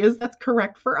what it is that's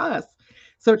correct for us.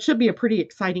 So it should be a pretty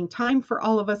exciting time for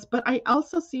all of us, but I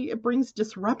also see it brings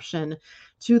disruption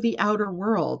to the outer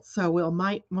world. So we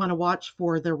might want to watch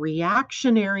for the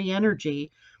reactionary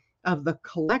energy of the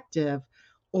collective,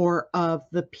 or of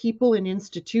the people in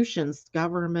institutions,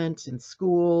 government and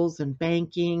schools and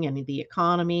banking and the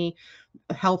economy,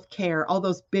 healthcare, all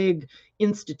those big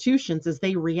institutions, as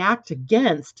they react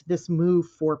against this move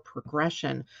for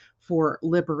progression, for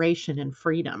liberation and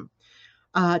freedom.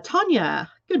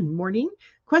 Tanya, good morning.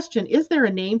 Question: is there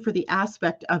a name for the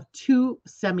aspect of two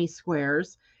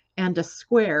semi-squares and a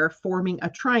square forming a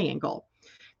triangle?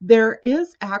 There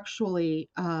is actually,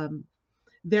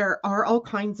 there are all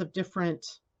kinds of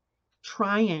different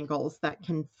triangles that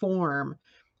can form.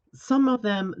 Some of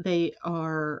them, they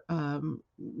are,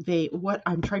 what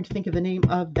I'm trying to think of the name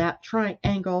of that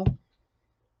triangle.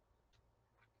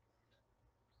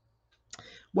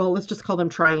 Well, let's just call them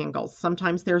triangles.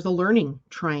 Sometimes there's a learning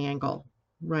triangle,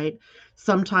 right?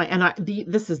 Sometimes, and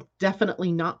this is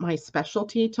definitely not my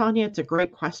specialty, Tanya. It's a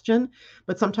great question,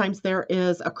 but sometimes there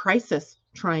is a crisis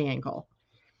triangle.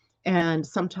 And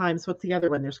sometimes, what's the other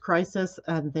one? There's crisis,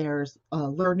 and there's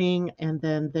learning, and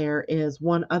then there is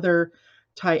one other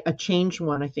type, a change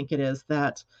one, I think it is,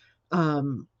 that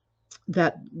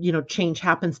change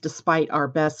happens despite our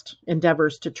best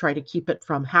endeavors to try to keep it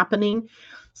from happening.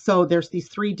 So there's these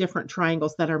three different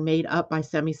triangles that are made up by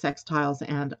semi-sextiles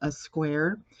and a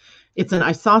square. It's an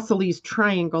isosceles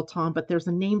triangle, Tom, but there's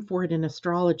a name for it in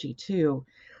astrology too.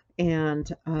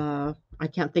 And I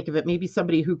can't think of it. Maybe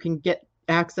somebody who can get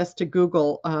access to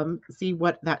Google, see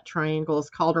what that triangle is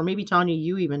called, or maybe Tanya,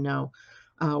 you even know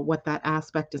what that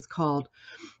aspect is called.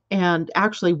 And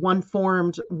actually one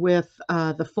formed with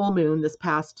the full moon this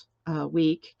past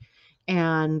week,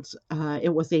 and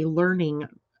it was a learning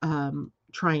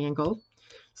triangle.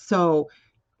 So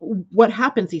what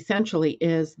happens essentially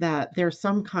is that there's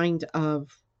some kind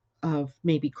of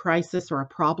maybe crisis or a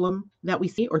problem that we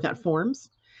see or that forms.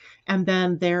 And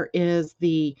then there is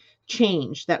the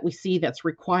change that we see that's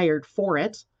required for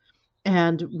it.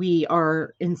 And we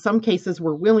are, in some cases,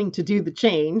 we're willing to do the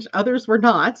change. Others we're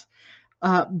not.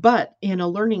 But in a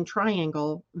learning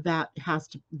triangle, the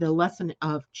lesson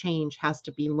of change has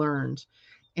to be learned.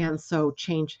 And so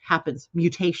change happens.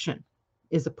 Mutation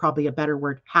is probably a better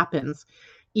word, happens,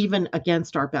 even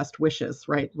against our best wishes,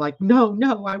 right? Like, no,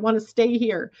 I want to stay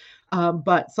here.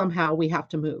 But somehow we have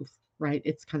to move, right?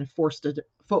 It's kind of foisted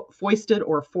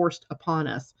or forced upon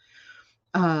us.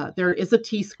 There is a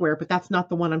T-square, but that's not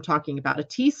the one I'm talking about. A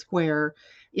T-square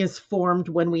is formed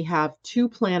when we have two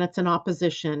planets in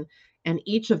opposition, and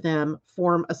each of them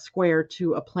form a square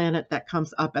to a planet that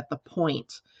comes up at the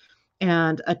point.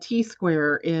 And a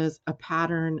T-square is a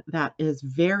pattern that is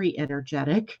very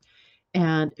energetic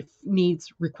and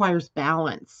requires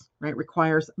balance, right?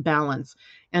 Requires balance.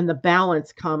 And the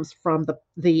balance comes from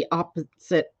the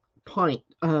opposite point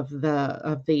of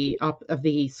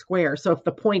the square. So if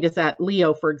the point is at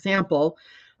Leo, for example,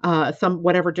 some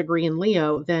whatever degree in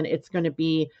Leo, then it's going to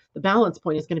be the balance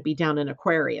point is going to be down in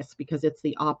Aquarius because it's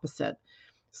the opposite.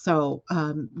 So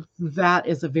that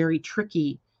is a very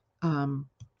tricky um,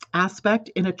 aspect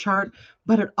in a chart,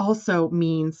 but it also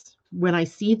means when I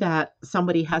see that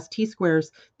somebody has T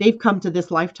squares, they've come to this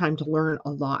lifetime to learn a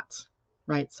lot,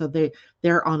 right? So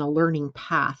they're on a learning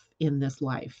path in this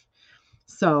life.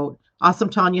 So Awesome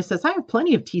Tanya says, I have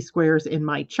plenty of T squares in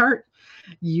my chart.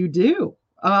 You do.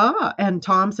 And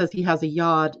Tom says he has a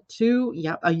yod too.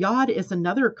 Yep, a yod is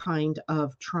another kind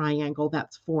of triangle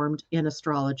that's formed in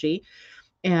astrology,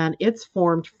 and it's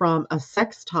formed from a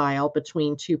sextile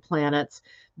between two planets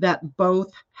that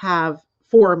both have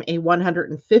form a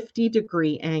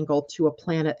 150-degree angle to a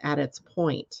planet at its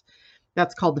point.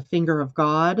 That's called the finger of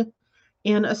God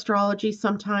in astrology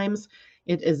sometimes.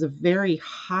 It is a very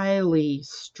highly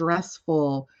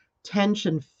stressful,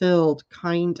 tension-filled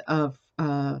kind of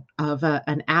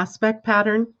an aspect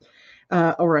pattern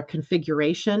or a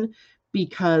configuration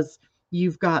because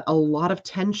you've got a lot of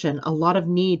tension, a lot of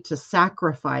need to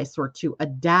sacrifice or to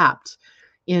adapt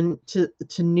into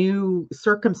to new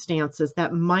circumstances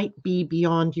that might be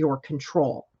beyond your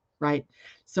control, right?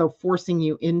 So forcing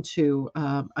you into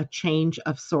a change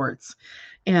of sorts.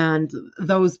 And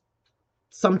those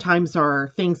sometimes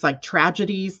are things like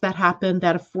tragedies that happen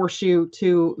that force you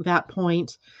to that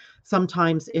point.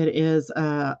 Sometimes it is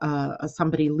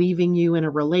somebody leaving you in a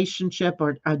relationship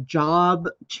or a job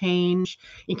change.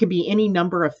 It can be any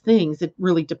number of things. It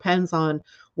really depends on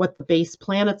what the base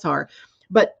planets are.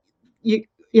 But you,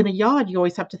 in a yod, you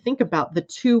always have to think about the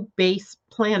two base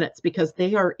planets because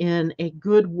they are in a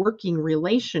good working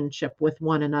relationship with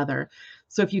one another.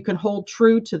 So if you can hold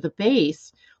true to the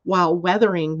base while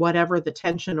weathering whatever the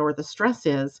tension or the stress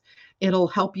is, it'll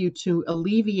help you to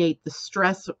alleviate the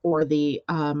stress or the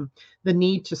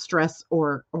need to stress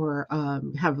or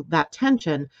have that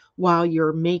tension while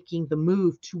you're making the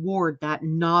move toward that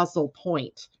nozzle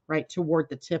point, right, toward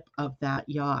the tip of that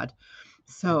yod.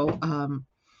 So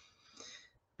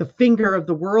the finger of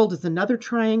the world is another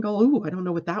triangle. Ooh, I don't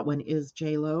know what that one is,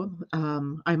 J-Lo.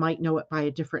 I might know it by a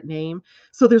different name.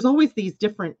 So there's always these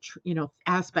different,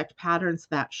 aspect patterns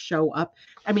that show up.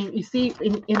 I mean, you see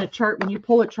in a chart, when you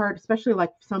pull a chart, especially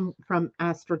like some from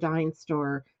Astrodynst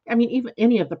or, I mean, even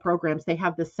any of the programs, they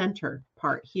have the center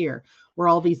part here where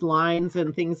all these lines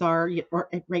and things are. Or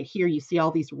right here, you see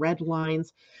all these red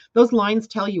lines. Those lines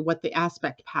tell you what the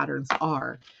aspect patterns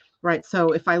are. Right. So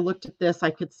if I looked at this,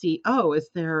 I could see, oh,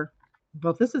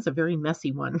 well, this is a very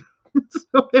messy one.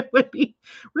 So it would be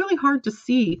really hard to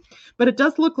see, but it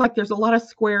does look like there's a lot of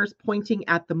squares pointing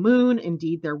at the moon.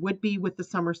 Indeed, there would be with the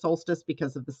summer solstice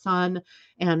because of the sun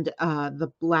and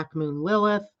the black moon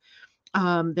Lilith.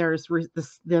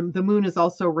 The moon is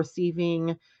also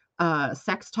receiving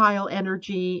sextile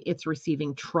energy. It's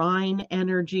receiving trine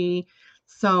energy.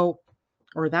 So,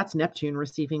 or that's Neptune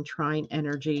receiving trine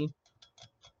energy.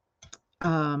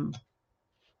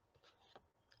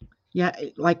 Yeah,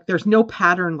 like there's no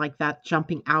pattern like that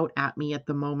jumping out at me at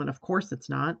the moment. Of course it's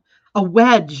not. A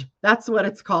wedge, that's what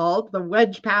it's called, the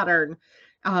wedge pattern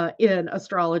in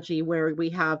astrology where we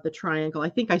have the triangle. I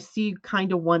think I see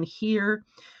kind of one here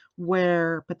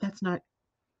but that's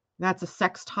a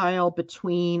sextile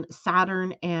between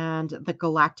Saturn and the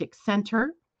galactic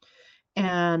center.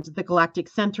 And the galactic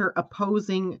center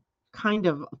opposing kind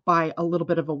of by a little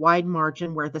bit of a wide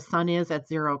margin where the sun is at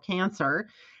 0 Cancer,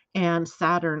 and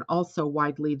Saturn also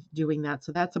widely doing that.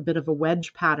 So that's a bit of a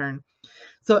wedge pattern.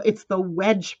 So it's the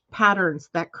wedge patterns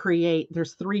that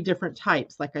there's 3 different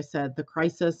types. Like I said, the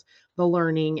crisis, the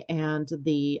learning, and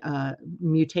the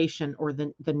mutation or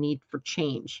the need for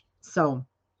change. So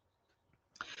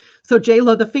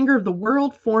J-Lo, the finger of the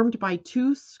world formed by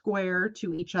 2 square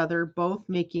to each other, both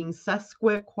making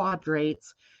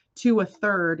sesquiquadrates to a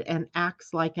third and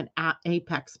acts like an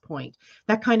apex point.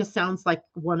 That kind of sounds like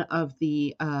one of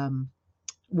the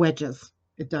wedges.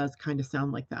 It does kind of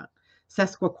sound like that.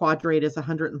 Sesquiquadrate is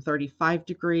 135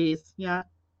 degrees. Yeah,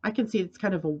 I can see it's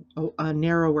kind of a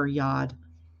narrower yod.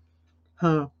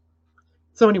 Huh.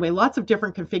 So anyway, lots of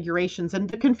different configurations, and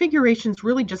the configurations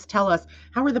really just tell us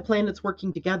how are the planets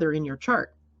working together in your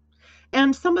chart.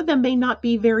 And some of them may not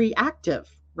be very active,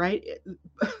 right?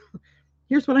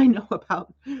 Here's what I know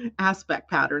about aspect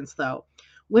patterns, though.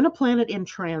 When a planet in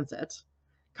transit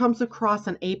comes across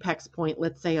an apex point,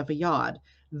 let's say of a yod,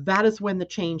 that is when the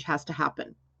change has to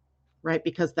happen, right?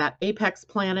 Because that apex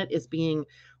planet is being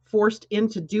forced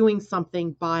into doing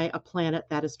something by a planet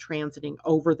that is transiting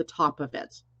over the top of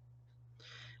it.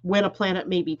 When a planet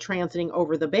may be transiting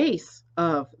over the base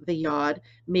of the yod,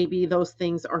 maybe those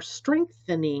things are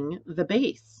strengthening the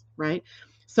base, right?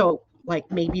 So like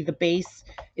maybe the base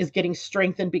is getting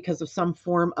strengthened because of some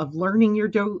form of learning you're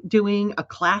doing, a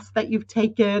class that you've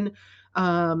taken,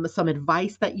 some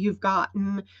advice that you've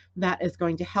gotten that is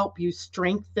going to help you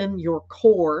strengthen your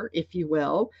core, if you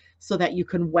will, so that you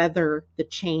can weather the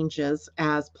changes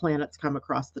as planets come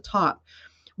across the top.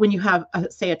 When you have,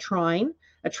 say, a trine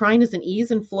is an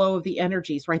ease and flow of the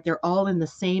energies, right? They're all in the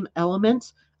same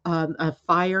element, a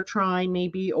fire trine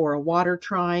maybe, or a water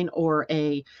trine, or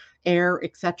a air,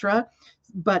 etc.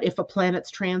 But if a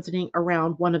planet's transiting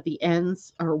around one of the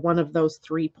ends or one of those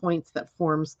 3 points that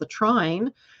forms the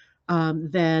trine,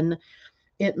 then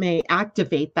it may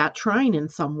activate that trine in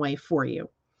some way for you.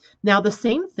 Now, the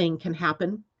same thing can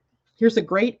happen. Here's a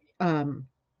great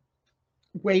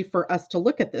way for us to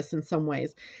look at this in some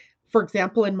ways. For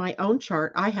example, in my own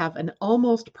chart, I have an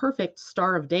almost perfect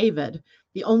Star of David.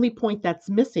 The only point that's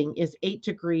missing is 8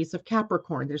 degrees of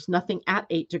Capricorn. There's nothing at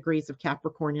 8 degrees of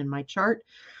Capricorn in my chart,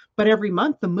 but every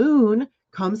month the moon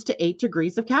comes to 8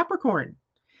 degrees of Capricorn.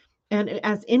 And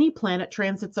as any planet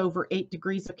transits over 8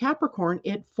 degrees of Capricorn,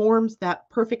 it forms that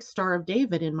perfect Star of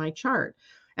David in my chart.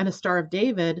 And a Star of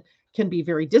David can be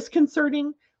very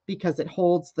disconcerting because it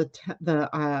holds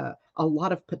a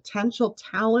lot of potential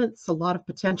talents, a lot of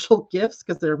potential gifts,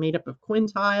 because they're made up of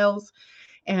quintiles,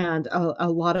 and a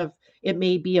lot of, it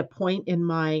may be a point in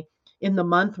the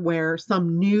month where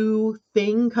some new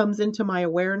thing comes into my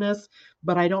awareness,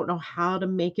 but I don't know how to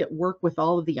make it work with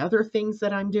all of the other things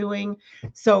that I'm doing.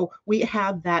 So we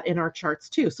have that in our charts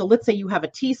too. So let's say you have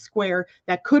a T-square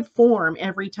that could form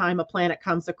every time a planet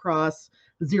comes across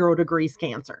 0 degrees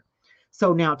Cancer.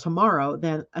 So now tomorrow,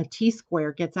 then a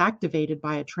T-square gets activated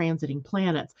by a transiting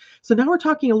planet. So now we're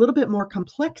talking a little bit more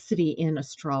complexity in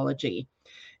astrology.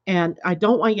 And I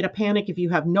don't want you to panic if you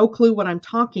have no clue what I'm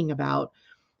talking about,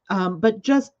 but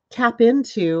just tap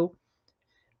into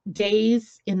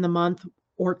days in the month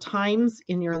or times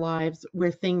in your lives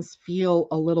where things feel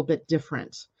a little bit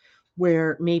different,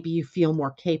 where maybe you feel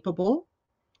more capable,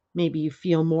 maybe you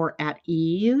feel more at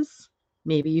ease,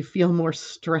 maybe you feel more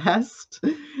stressed,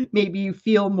 maybe you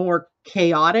feel more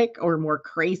chaotic or more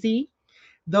crazy.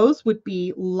 Those would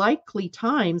be likely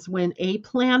times when a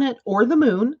planet or the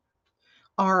moon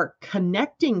are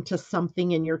connecting to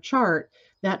something in your chart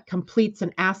that completes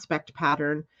an aspect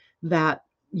pattern that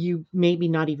you maybe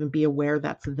not even be aware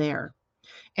that's there.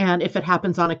 And if it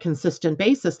happens on a consistent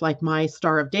basis, like my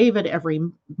Star of David, every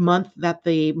month that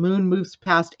the moon moves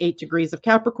past 8 degrees of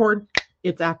Capricorn,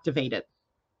 it's activated,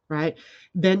 right?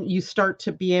 Then you start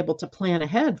to be able to plan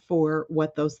ahead for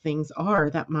what those things are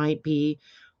that might be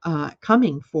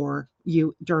coming for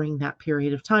you during that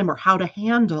period of time, or how to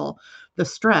handle the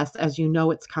stress as you know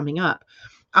it's coming up.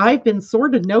 I've been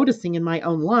sort of noticing in my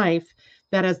own life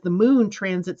that as the moon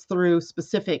transits through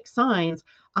specific signs,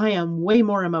 I am way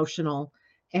more emotional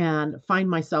and find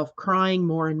myself crying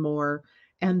more and more.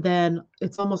 And then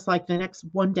it's almost like the next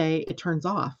one day it turns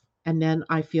off. And then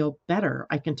I feel better.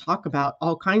 I can talk about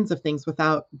all kinds of things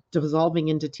without dissolving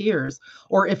into tears.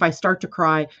 Or if I start to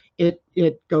cry, it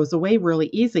goes away really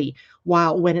easy.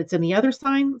 While when it's in the other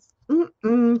signs,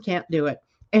 can't do it.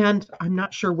 And I'm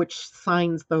not sure which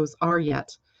signs those are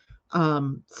yet.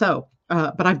 But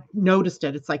I've noticed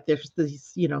it. It's like there's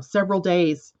these, several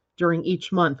days during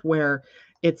each month where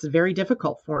it's very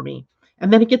difficult for me.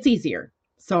 And then it gets easier.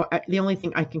 So the only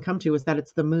thing I can come to is that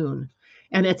it's the moon.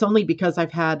 And it's only because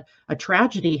I've had a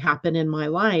tragedy happen in my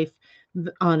life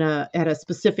at a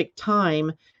specific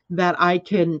time that I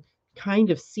can kind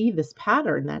of see this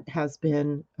pattern that has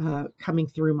been coming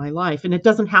through my life. And it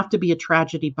doesn't have to be a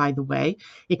tragedy, by the way.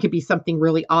 It could be something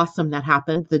really awesome that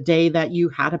happened the day that you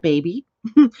had a baby,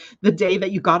 the day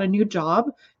that you got a new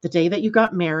job, the day that you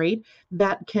got married,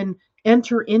 that can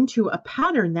enter into a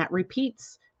pattern that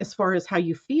repeats as far as how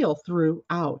you feel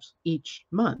throughout each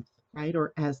month, right?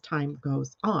 Or as time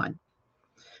goes on.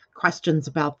 Questions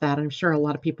about that. I'm sure a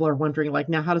lot of people are wondering, like,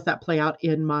 now, how does that play out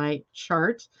in my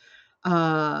chart?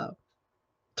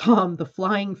 Tom, the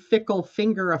flying fickle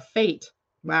finger of fate.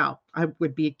 Wow, I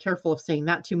would be careful of saying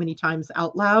that too many times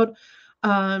out loud.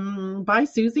 Bye,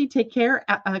 Susie. Take care.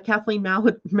 Kathleen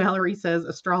Mallory says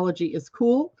astrology is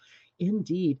cool.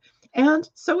 Indeed. And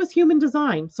so is human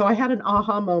design. So I had an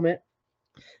aha moment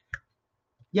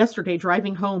yesterday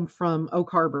driving home from Oak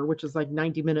Harbor, which is like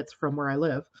 90 minutes from where I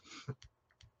live,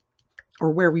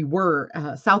 or where we were.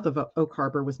 South of Oak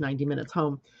Harbor was 90 minutes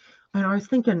home. And I was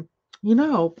thinking,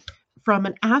 from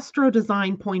an astro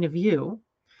design point of view,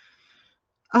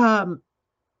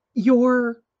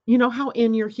 your You know how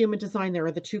in your human design there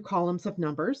are the two columns of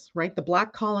numbers, right? The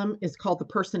black column is called the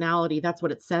personality. That's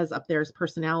what it says up there is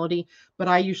personality, but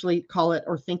I usually call it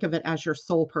or think of it as your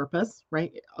soul purpose,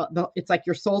 right? It's like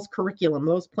your soul's curriculum.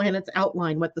 Those planets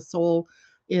outline what the soul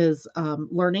is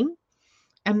learning.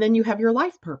 And then you have your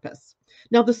life purpose.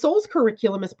 Now, the soul's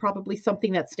curriculum is probably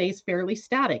something that stays fairly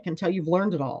static until you've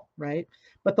learned it all, right?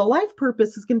 But the life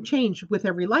purpose is going to change with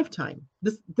every lifetime.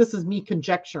 This is me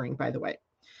conjecturing, by the way.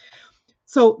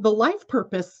 So the life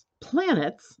purpose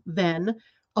planets then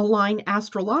align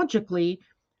astrologically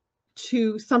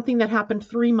to something that happened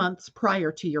 3 months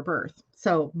prior to your birth.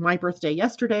 So my birthday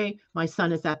yesterday, my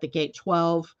sun is at the gate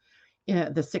 12,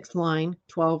 the sixth line,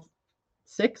 12,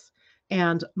 6,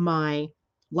 and my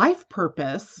life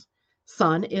purpose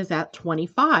sun is at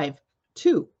 25,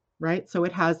 2, right? So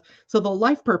the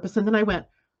life purpose, and then I went,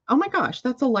 oh my gosh,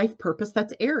 that's a life purpose.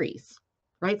 That's Aries,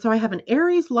 right? So I have an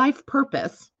Aries life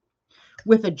purpose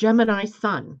with a Gemini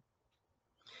sun.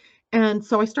 And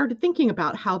so I started thinking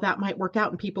about how that might work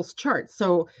out in people's charts.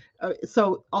 So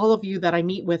all of you that I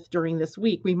meet with during this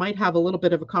week, we might have a little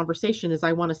bit of a conversation as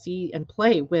I want to see and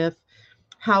play with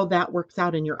how that works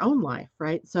out in your own life,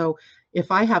 right? So if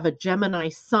I have a Gemini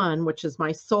sun, which is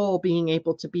my soul being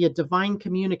able to be a divine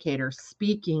communicator,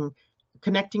 speaking,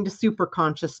 connecting to super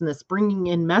consciousness, bringing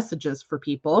in messages for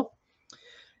people,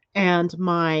 and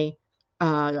my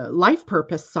life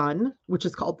purpose sun, which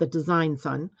is called the design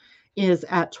sun, is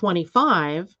at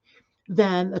 25,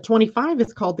 then the 25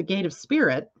 is called the gate of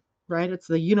spirit, right? It's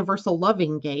the universal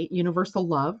loving gate, universal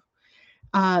love.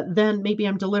 Then maybe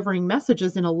I'm delivering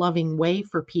messages in a loving way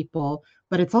for people,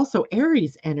 but it's also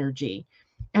Aries energy.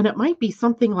 And it might be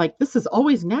something like, this has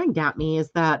always nagged at me,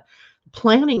 is that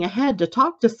planning ahead to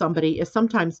talk to somebody is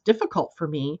sometimes difficult for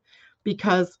me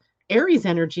because Aries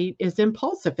energy is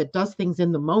impulsive. It does things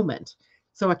in the moment.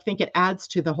 So I think it adds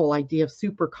to the whole idea of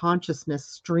super consciousness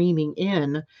streaming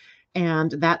in.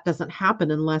 And that doesn't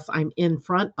happen unless I'm in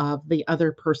front of the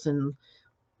other person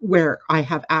where I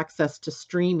have access to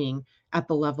streaming at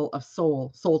the level of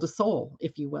soul to soul,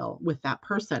 if you will, with that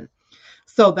person.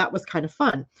 So that was kind of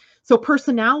fun. So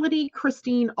personality,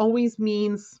 Christine, always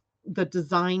means the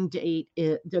design date,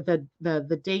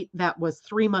 the date that was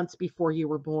 3 months before you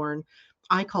were born.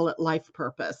 I call it life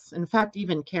purpose. In fact,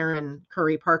 even Karen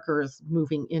Curry Parker has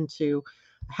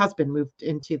been moved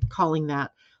into calling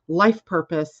that life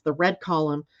purpose, the red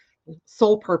column,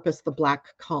 soul purpose, the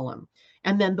black column.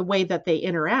 And then the way that they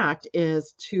interact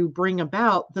is to bring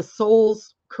about the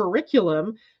soul's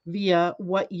curriculum via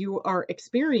what you are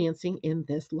experiencing in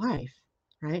this life,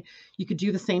 right? You could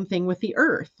do the same thing with the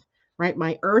earth, right?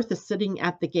 My earth is sitting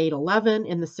at the gate 11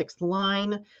 in the sixth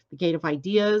line, the gate of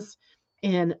ideas.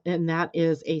 And that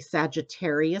is a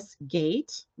Sagittarius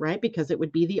gate, right? Because it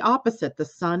would be the opposite. The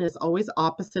sun is always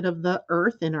opposite of the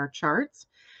earth in our charts.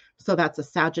 So that's a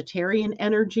Sagittarian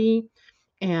energy.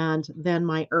 And then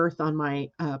my earth on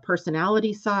my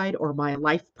personality side, or my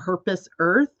life purpose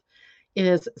earth,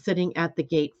 is sitting at the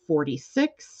gate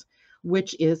 46,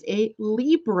 which is a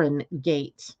Libran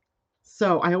gate.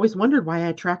 So I always wondered why I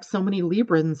attract so many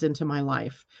Librans into my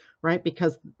life, right?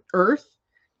 Because earth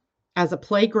as a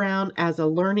playground, as a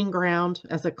learning ground,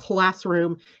 as a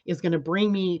classroom, is going to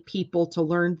bring me people to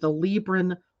learn the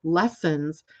Libran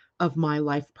lessons of my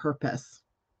life purpose.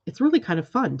 It's really kind of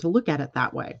fun to look at it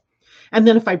that way. And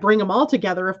then if I bring them all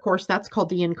together, of course, that's called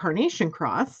the incarnation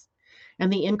cross.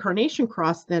 And the incarnation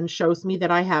cross then shows me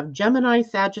that I have Gemini,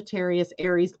 Sagittarius,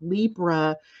 Aries,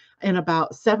 Libra, and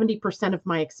about 70% of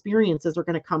my experiences are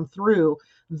going to come through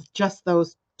just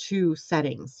those two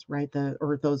settings, right?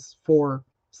 Or those four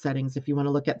settings, if you want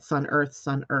to look at sun, earth,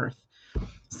 sun, earth.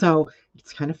 So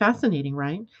it's kind of fascinating,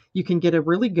 right? You can get a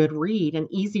really good read, an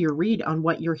easier read on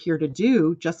what you're here to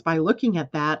do just by looking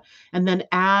at that, and then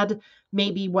add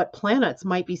maybe what planets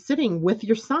might be sitting with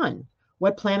your sun,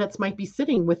 what planets might be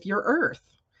sitting with your earth,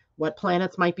 what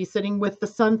planets might be sitting with the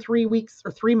sun 3 weeks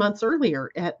or 3 months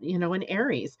earlier in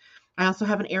Aries. I also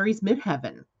have an Aries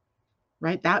midheaven,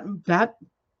 right? That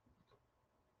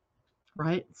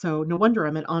right? So no wonder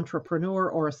I'm an entrepreneur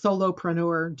or a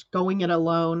solopreneur going it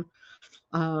alone.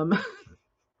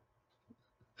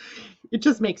 It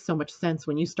just makes so much sense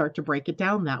when you start to break it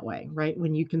down that way, right?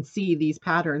 When you can see these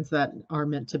patterns that are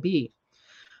meant to be.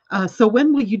 So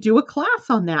when will you do a class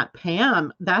on that,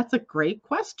 Pam? That's a great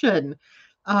question.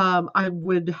 I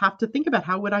would have to think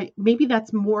about maybe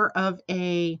that's more of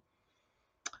a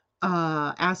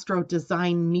astro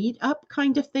design meetup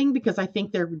kind of thing, because I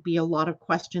think there would be a lot of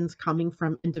questions coming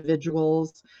from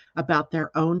individuals about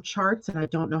their own charts, and I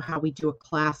don't know how we do a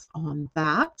class on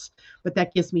that, but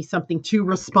that gives me something to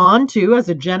respond to as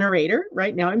a generator.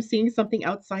 Right now I'm seeing something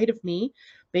outside of me,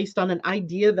 based on an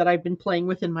idea that I've been playing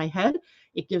with in my head,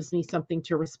 it gives me something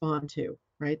to respond to,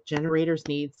 right? Generators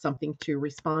need something to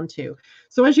respond to.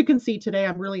 So as you can see today,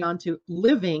 I'm really on to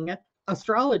living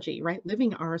astrology, right?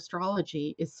 Living our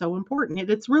astrology is so important. And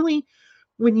it's really,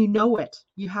 when you know it,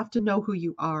 you have to know who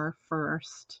you are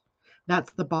first.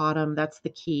 That's the bottom. That's the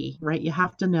key, right? You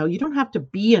have to know. You don't have to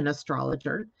be an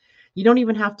astrologer. You don't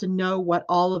even have to know what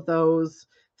all of those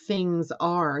things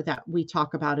are that we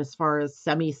talk about as far as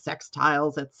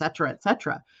semi-sextiles, et cetera, et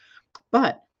cetera.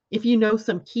 But if you know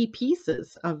some key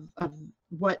pieces of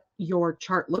what your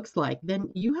chart looks like, then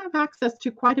you have access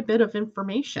to quite a bit of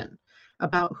information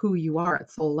about who you are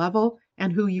at soul level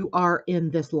and who you are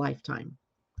in this lifetime,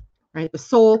 right? The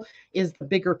soul is the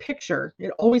bigger picture.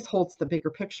 It always holds the bigger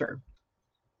picture.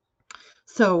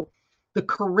 So the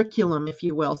curriculum, if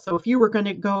you will. So if you were going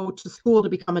to go to school to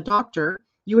become a doctor,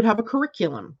 you would have a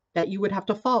curriculum that you would have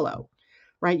to follow,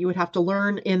 right? You would have to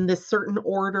learn in this certain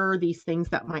order, these things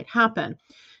that might happen.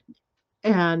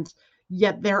 And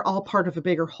yet they're all part of a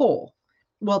bigger whole.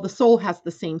 Well, the soul has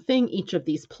the same thing. Each of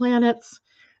these planets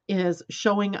is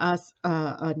showing us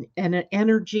an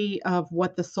energy of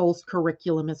what the soul's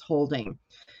curriculum is holding.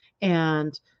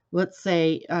 And let's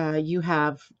say you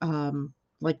have,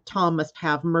 like Tom must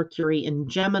have Mercury in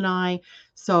Gemini.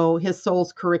 So his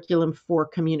soul's curriculum for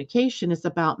communication is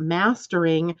about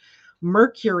mastering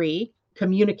Mercury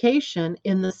communication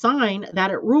in the sign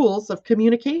that it rules of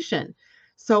communication.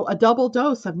 So a double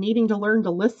dose of needing to learn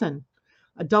to listen,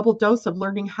 a double dose of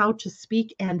learning how to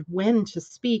speak and when to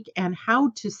speak and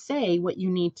how to say what you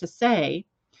need to say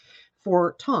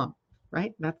for Tom,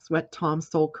 right? That's what Tom's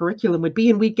soul curriculum would be.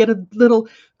 And we get a little,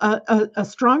 a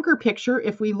stronger picture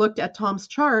if we looked at Tom's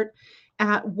chart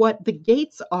at what the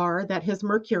gates are that his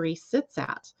Mercury sits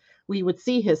at. We would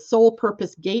see his soul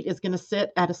purpose gate is going to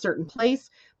sit at a certain place,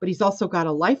 but he's also got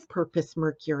a life purpose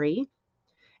Mercury,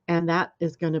 and that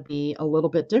is going to be a little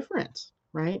bit different,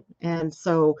 right? And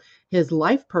so his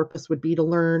life purpose would be to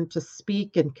learn to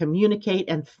speak and communicate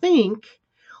and think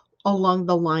along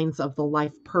the lines of the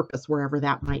life purpose, wherever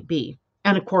that might be.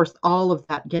 And of course, all of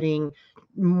that getting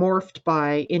morphed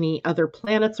by any other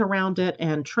planets around it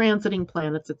and transiting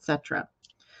planets, etc.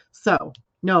 So,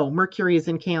 no, Mercury is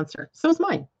in Cancer. So is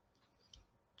mine.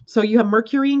 So you have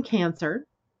Mercury in Cancer.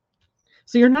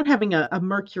 So you're not having a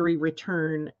Mercury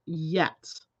return yet,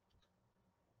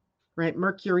 right?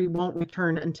 Mercury won't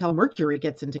return until Mercury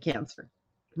gets into Cancer.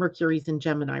 Mercury's in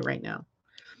Gemini right now.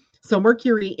 So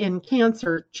Mercury in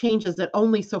Cancer changes it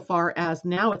only so far as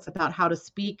now it's about how to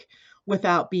speak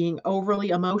without being overly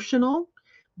emotional,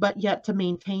 but yet to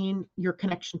maintain your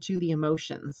connection to the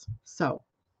emotions. So,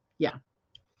 yeah.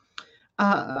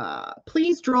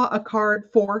 Please draw a card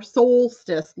for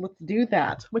solstice. Let's do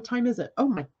that. What time is it? Oh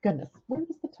my goodness. Where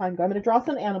does the time go? I'm going to draw us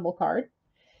an animal card.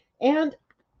 And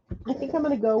I think I'm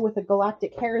going to go with a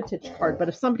galactic heritage card. But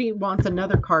if somebody wants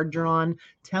another card drawn,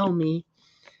 tell me.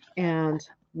 And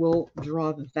we'll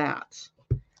draw that.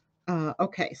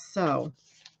 Okay, so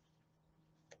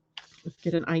let's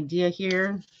get an idea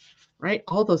here, right?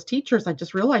 All those teachers, I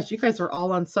just realized you guys are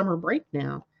all on summer break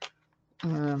now.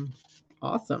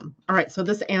 Awesome. All right, so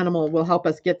this animal will help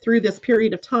us get through this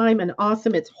period of time, and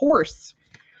awesome, it's horse.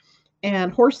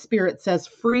 And horse spirit says,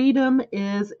 freedom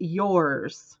is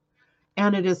yours.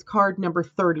 And it is card number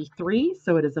 33,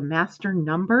 so it is a master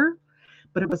number,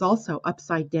 but it was also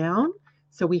upside down.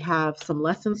 So we have some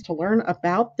lessons to learn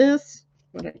about this.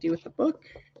 What did I do with the book?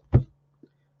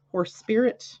 Horse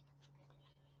spirit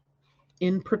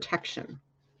in protection.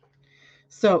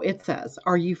 So it says,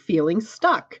 are you feeling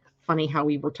stuck? Funny how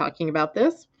we were talking about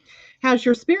this. Has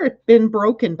your spirit been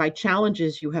broken by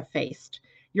challenges you have faced?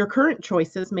 Your current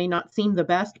choices may not seem the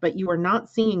best, but you are not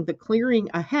seeing the clearing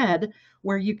ahead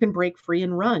where you can break free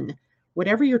and run.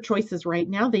 Whatever your choices right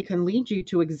now, they can lead you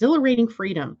to exhilarating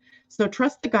freedom. So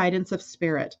trust the guidance of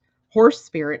spirit. Horse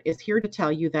spirit is here to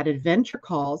tell you that adventure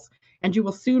calls, and you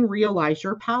will soon realize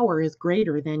your power is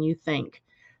greater than you think.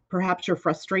 Perhaps your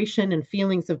frustration and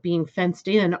feelings of being fenced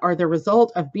in are the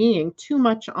result of being too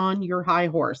much on your high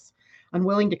horse,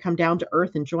 unwilling to come down to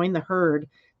earth and join the herd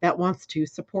that wants to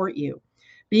support you.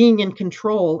 Being in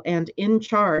control and in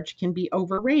charge can be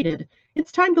overrated.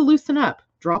 It's time to loosen up,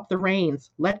 drop the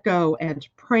reins, let go, and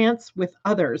prance with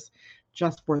others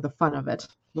just for the fun of it.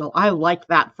 Well, I like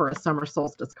that for a summer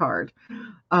solstice card.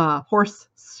 Horse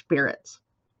spirit,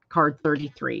 card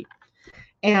 33.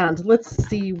 And let's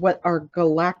see what our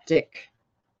galactic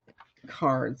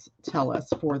cards tell us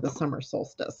for the summer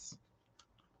solstice.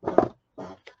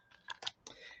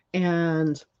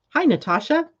 And hi,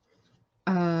 Natasha.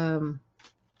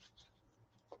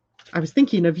 I was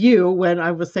thinking of you when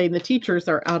I was saying the teachers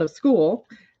are out of school.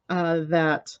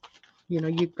 that,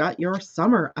 you've got your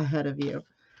summer ahead of you.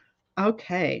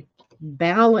 Okay,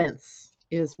 balance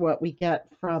is what we get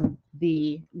from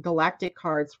the galactic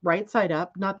cards right side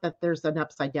up. Not that there's an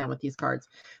upside down with these cards.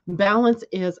 Balance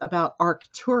is about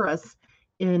Arcturus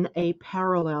in a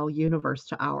parallel universe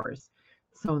to ours.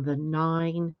 So the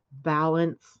 9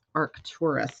 balance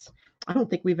Arcturus. I don't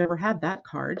think we've ever had that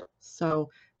card. So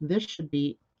this should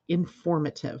be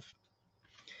informative.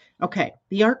 Okay,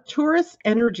 the Arcturus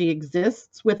energy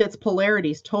exists with its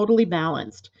polarities totally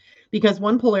balanced. Because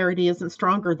one polarity isn't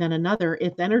stronger than another,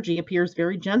 its energy appears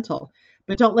very gentle.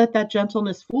 But don't let that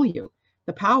gentleness fool you.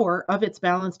 The power of its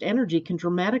balanced energy can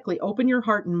dramatically open your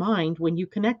heart and mind when you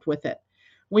connect with it.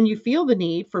 When you feel the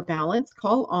need for balance,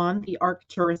 call on the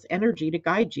Arcturus energy to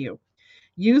guide you.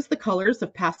 Use the colors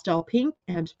of pastel pink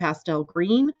and pastel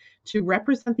green to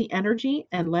represent the energy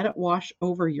and let it wash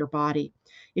over your body.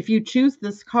 If you chose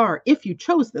this card,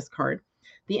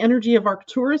 the energy of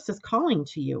Arcturus is calling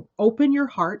to you. Open your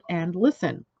heart and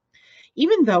listen.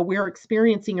 Even though we're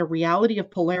experiencing a reality of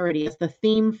polarity as the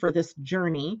theme for this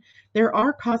journey, there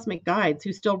are cosmic guides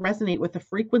who still resonate with the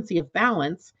frequency of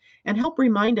balance and help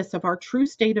remind us of our true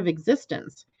state of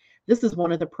existence. This is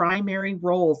one of the primary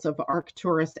roles of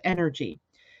Arcturus energy.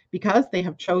 Because they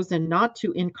have chosen not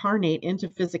to incarnate into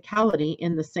physicality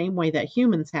in the same way that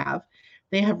humans have,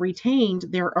 they have retained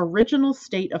their original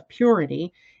state of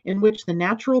purity in which the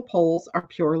natural poles are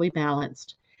purely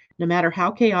balanced. No matter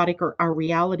how chaotic our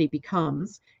reality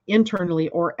becomes, internally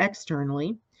or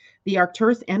externally, the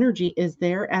Arcturus energy is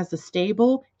there as a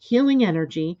stable, healing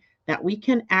energy that we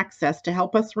can access to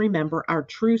help us remember our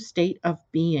true state of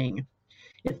being.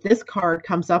 If this card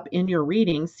comes up in your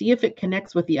reading, see if it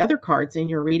connects with the other cards in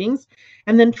your readings,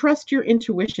 and then trust your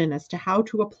intuition as to how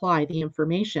to apply the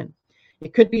information.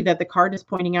 It could be that the card is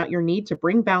pointing out your need to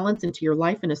bring balance into your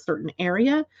life in a certain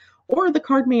area, or the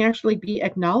card may actually be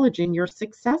acknowledging your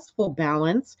successful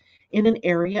balance in an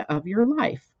area of your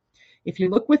life. If you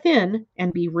look within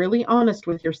and be really honest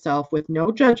with yourself with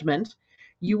no judgment,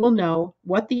 you will know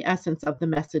what the essence of the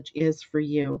message is for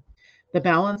you. The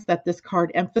balance that this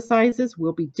card emphasizes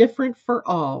will be different for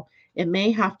all. It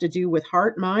may have to do with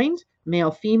heart, mind,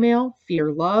 male, female,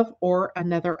 fear, love, or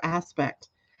another aspect.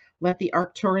 Let the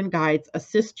Arcturian guides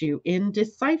assist you in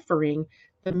deciphering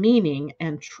the meaning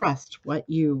and trust what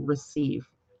you receive.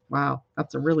 Wow,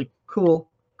 that's a really cool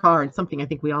card. Something I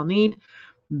think we all need.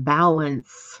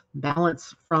 Balance.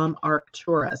 Balance from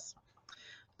Arcturus.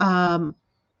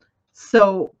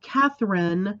 So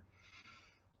Catherine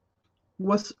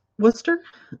Worcester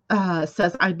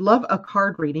says, I'd love a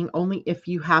card reading only if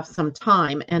you have some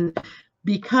time. And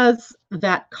because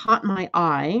that caught my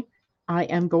eye, I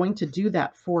am going to do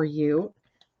that for you,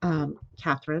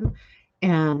 Catherine.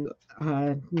 And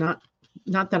not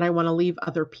that I want to leave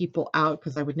other people out,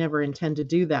 because I would never intend to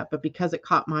do that. But because it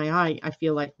caught my eye, I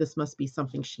feel like this must be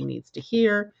something she needs to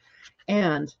hear.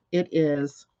 And it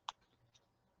is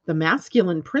the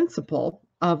masculine principle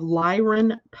of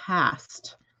Lyran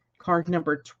Past. Card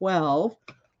number 12,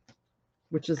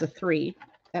 which is a 3.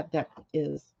 That deck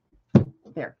is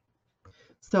there.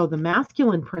 So the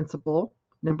masculine principle,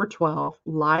 number 12,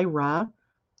 Lyra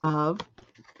of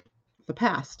the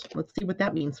past. Let's see what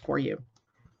that means for you.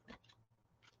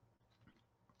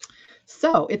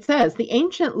 So it says the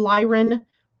ancient Lyran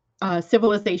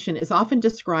civilization is often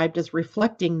described as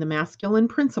reflecting the masculine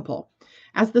principle.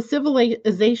 As the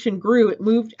civilization grew, it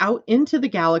moved out into the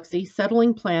galaxy,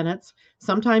 settling planets,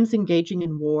 sometimes engaging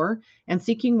in war, and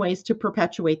seeking ways to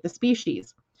perpetuate the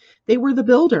species. They were the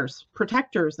builders,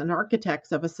 protectors, and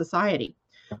architects of a society.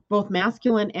 Both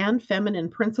masculine and feminine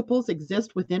principles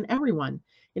exist within everyone.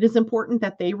 It is important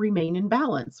that they remain in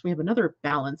balance. We have another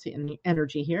balance in the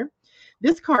energy here.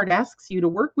 This card asks you to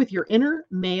work with your inner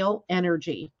male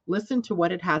energy. Listen to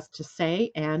what it has to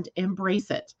say and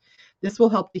embrace it. This will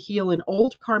help to heal an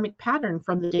old karmic pattern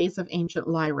from the days of ancient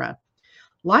Lyra.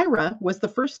 Lyra was the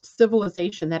first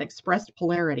civilization that expressed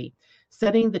polarity,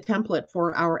 setting the template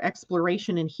for our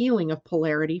exploration and healing of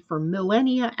polarity for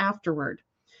millennia afterward.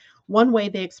 One way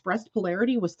they expressed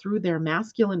polarity was through their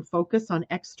masculine focus on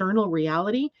external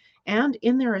reality and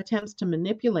in their attempts to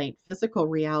manipulate physical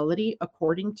reality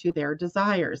according to their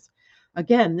desires.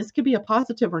 Again, this could be a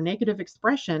positive or negative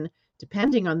expression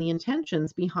depending on the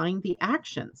intentions behind the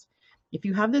actions. If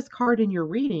you have this card in your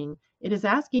reading, it is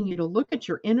asking you to look at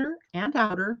your inner and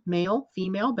outer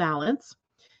male-female balance.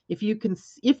 If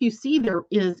you see there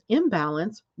is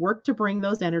imbalance, work to bring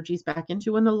those energies back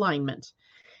into an alignment.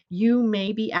 You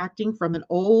may be acting from an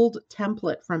old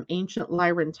template from ancient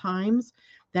Lyran times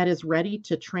that is ready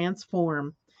to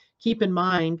transform. Keep in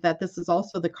mind that this is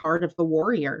also the card of the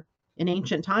warrior. In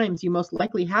ancient times, you most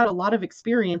likely had a lot of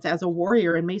experience as a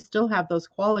warrior and may still have those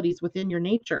qualities within your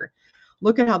nature.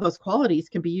 Look at how those qualities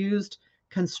can be used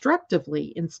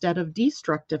constructively instead of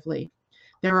destructively.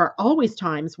 There are always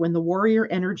times when the warrior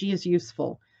energy is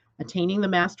useful. Attaining the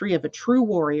mastery of a true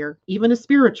warrior, even a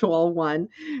spiritual one,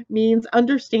 means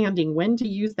understanding when to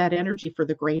use that energy for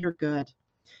the greater good.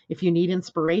 If you need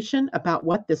inspiration about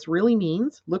what this really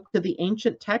means, look to the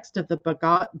ancient text of the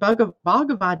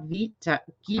Bhagavad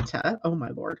Gita, oh my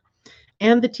Lord,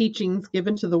 and the teachings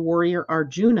given to the warrior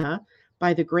Arjuna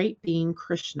by the great being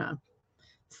Krishna.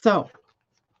 So,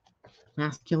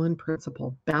 masculine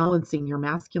principle, balancing your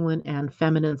masculine and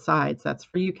feminine sides. That's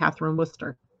for you, Catherine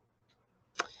Worcester.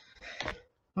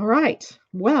 All right.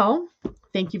 Well,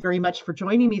 thank you very much for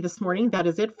joining me this morning. That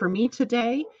is it for me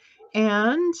today.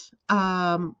 And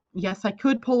yes, I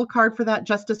could pull a card for that.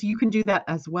 Justice, you can do that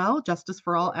as well. Justice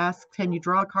for All asks, can you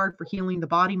draw a card for healing the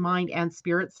body, mind, and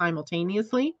spirit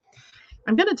simultaneously?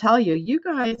 I'm going to tell you, you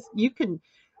guys, you can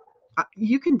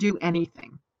do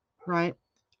anything, right?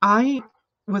 I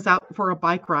was out for a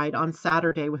bike ride on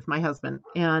Saturday with my husband,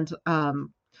 and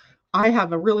I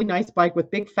have a really nice bike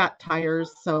with big fat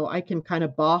tires, so I can kind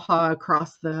of baja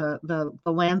across the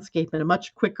landscape in a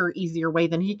much quicker, easier way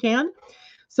than he can.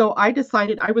 So I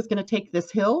decided I was going to take this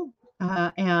hill,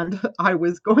 and I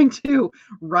was going to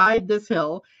ride this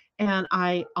hill. And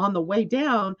I, on the way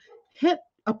down, hit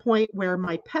a point where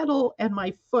my pedal and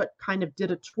my foot kind of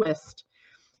did a twist.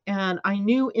 And I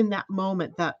knew in that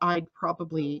moment that I'd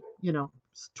probably,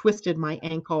 twisted my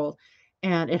ankle,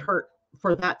 and it hurt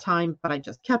for that time, but I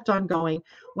just kept on going.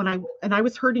 I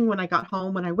was hurting when I got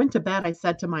home. When I went to bed, I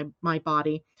said to my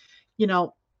body,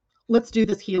 let's do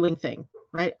this healing thing,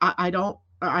 right? I don't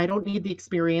need the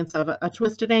experience of a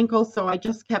twisted ankle. So I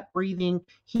just kept breathing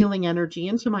healing energy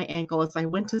into my ankle as I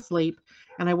went to sleep.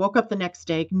 And I woke up the next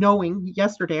day knowing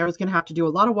yesterday I was going to have to do a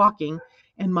lot of walking,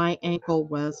 and my ankle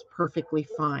was perfectly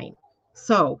fine.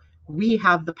 So we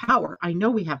have the power. I know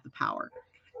we have the power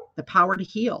to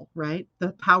heal, right? The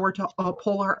power to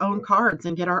pull our own cards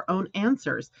and get our own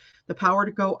answers, the power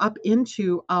to go up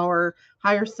into our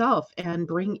higher self and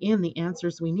bring in the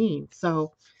answers we need.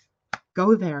 So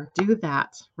go there, do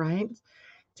that, right?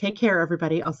 Take care,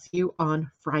 everybody. I'll see you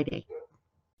on Friday.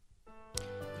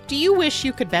 Do you wish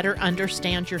you could better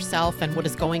understand yourself and what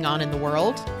is going on in the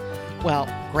world? Well,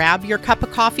 grab your cup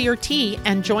of coffee or tea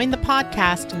and join the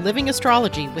podcast Living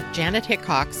Astrology with Janet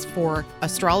Hickox for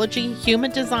astrology, human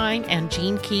design, and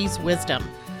Gene Keys wisdom.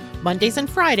 Mondays and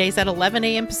Fridays at 11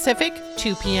 a.m. Pacific,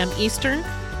 2 p.m. Eastern.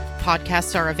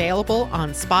 Podcasts are available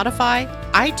on Spotify,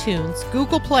 iTunes,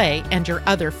 Google Play, and your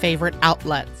other favorite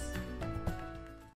outlets.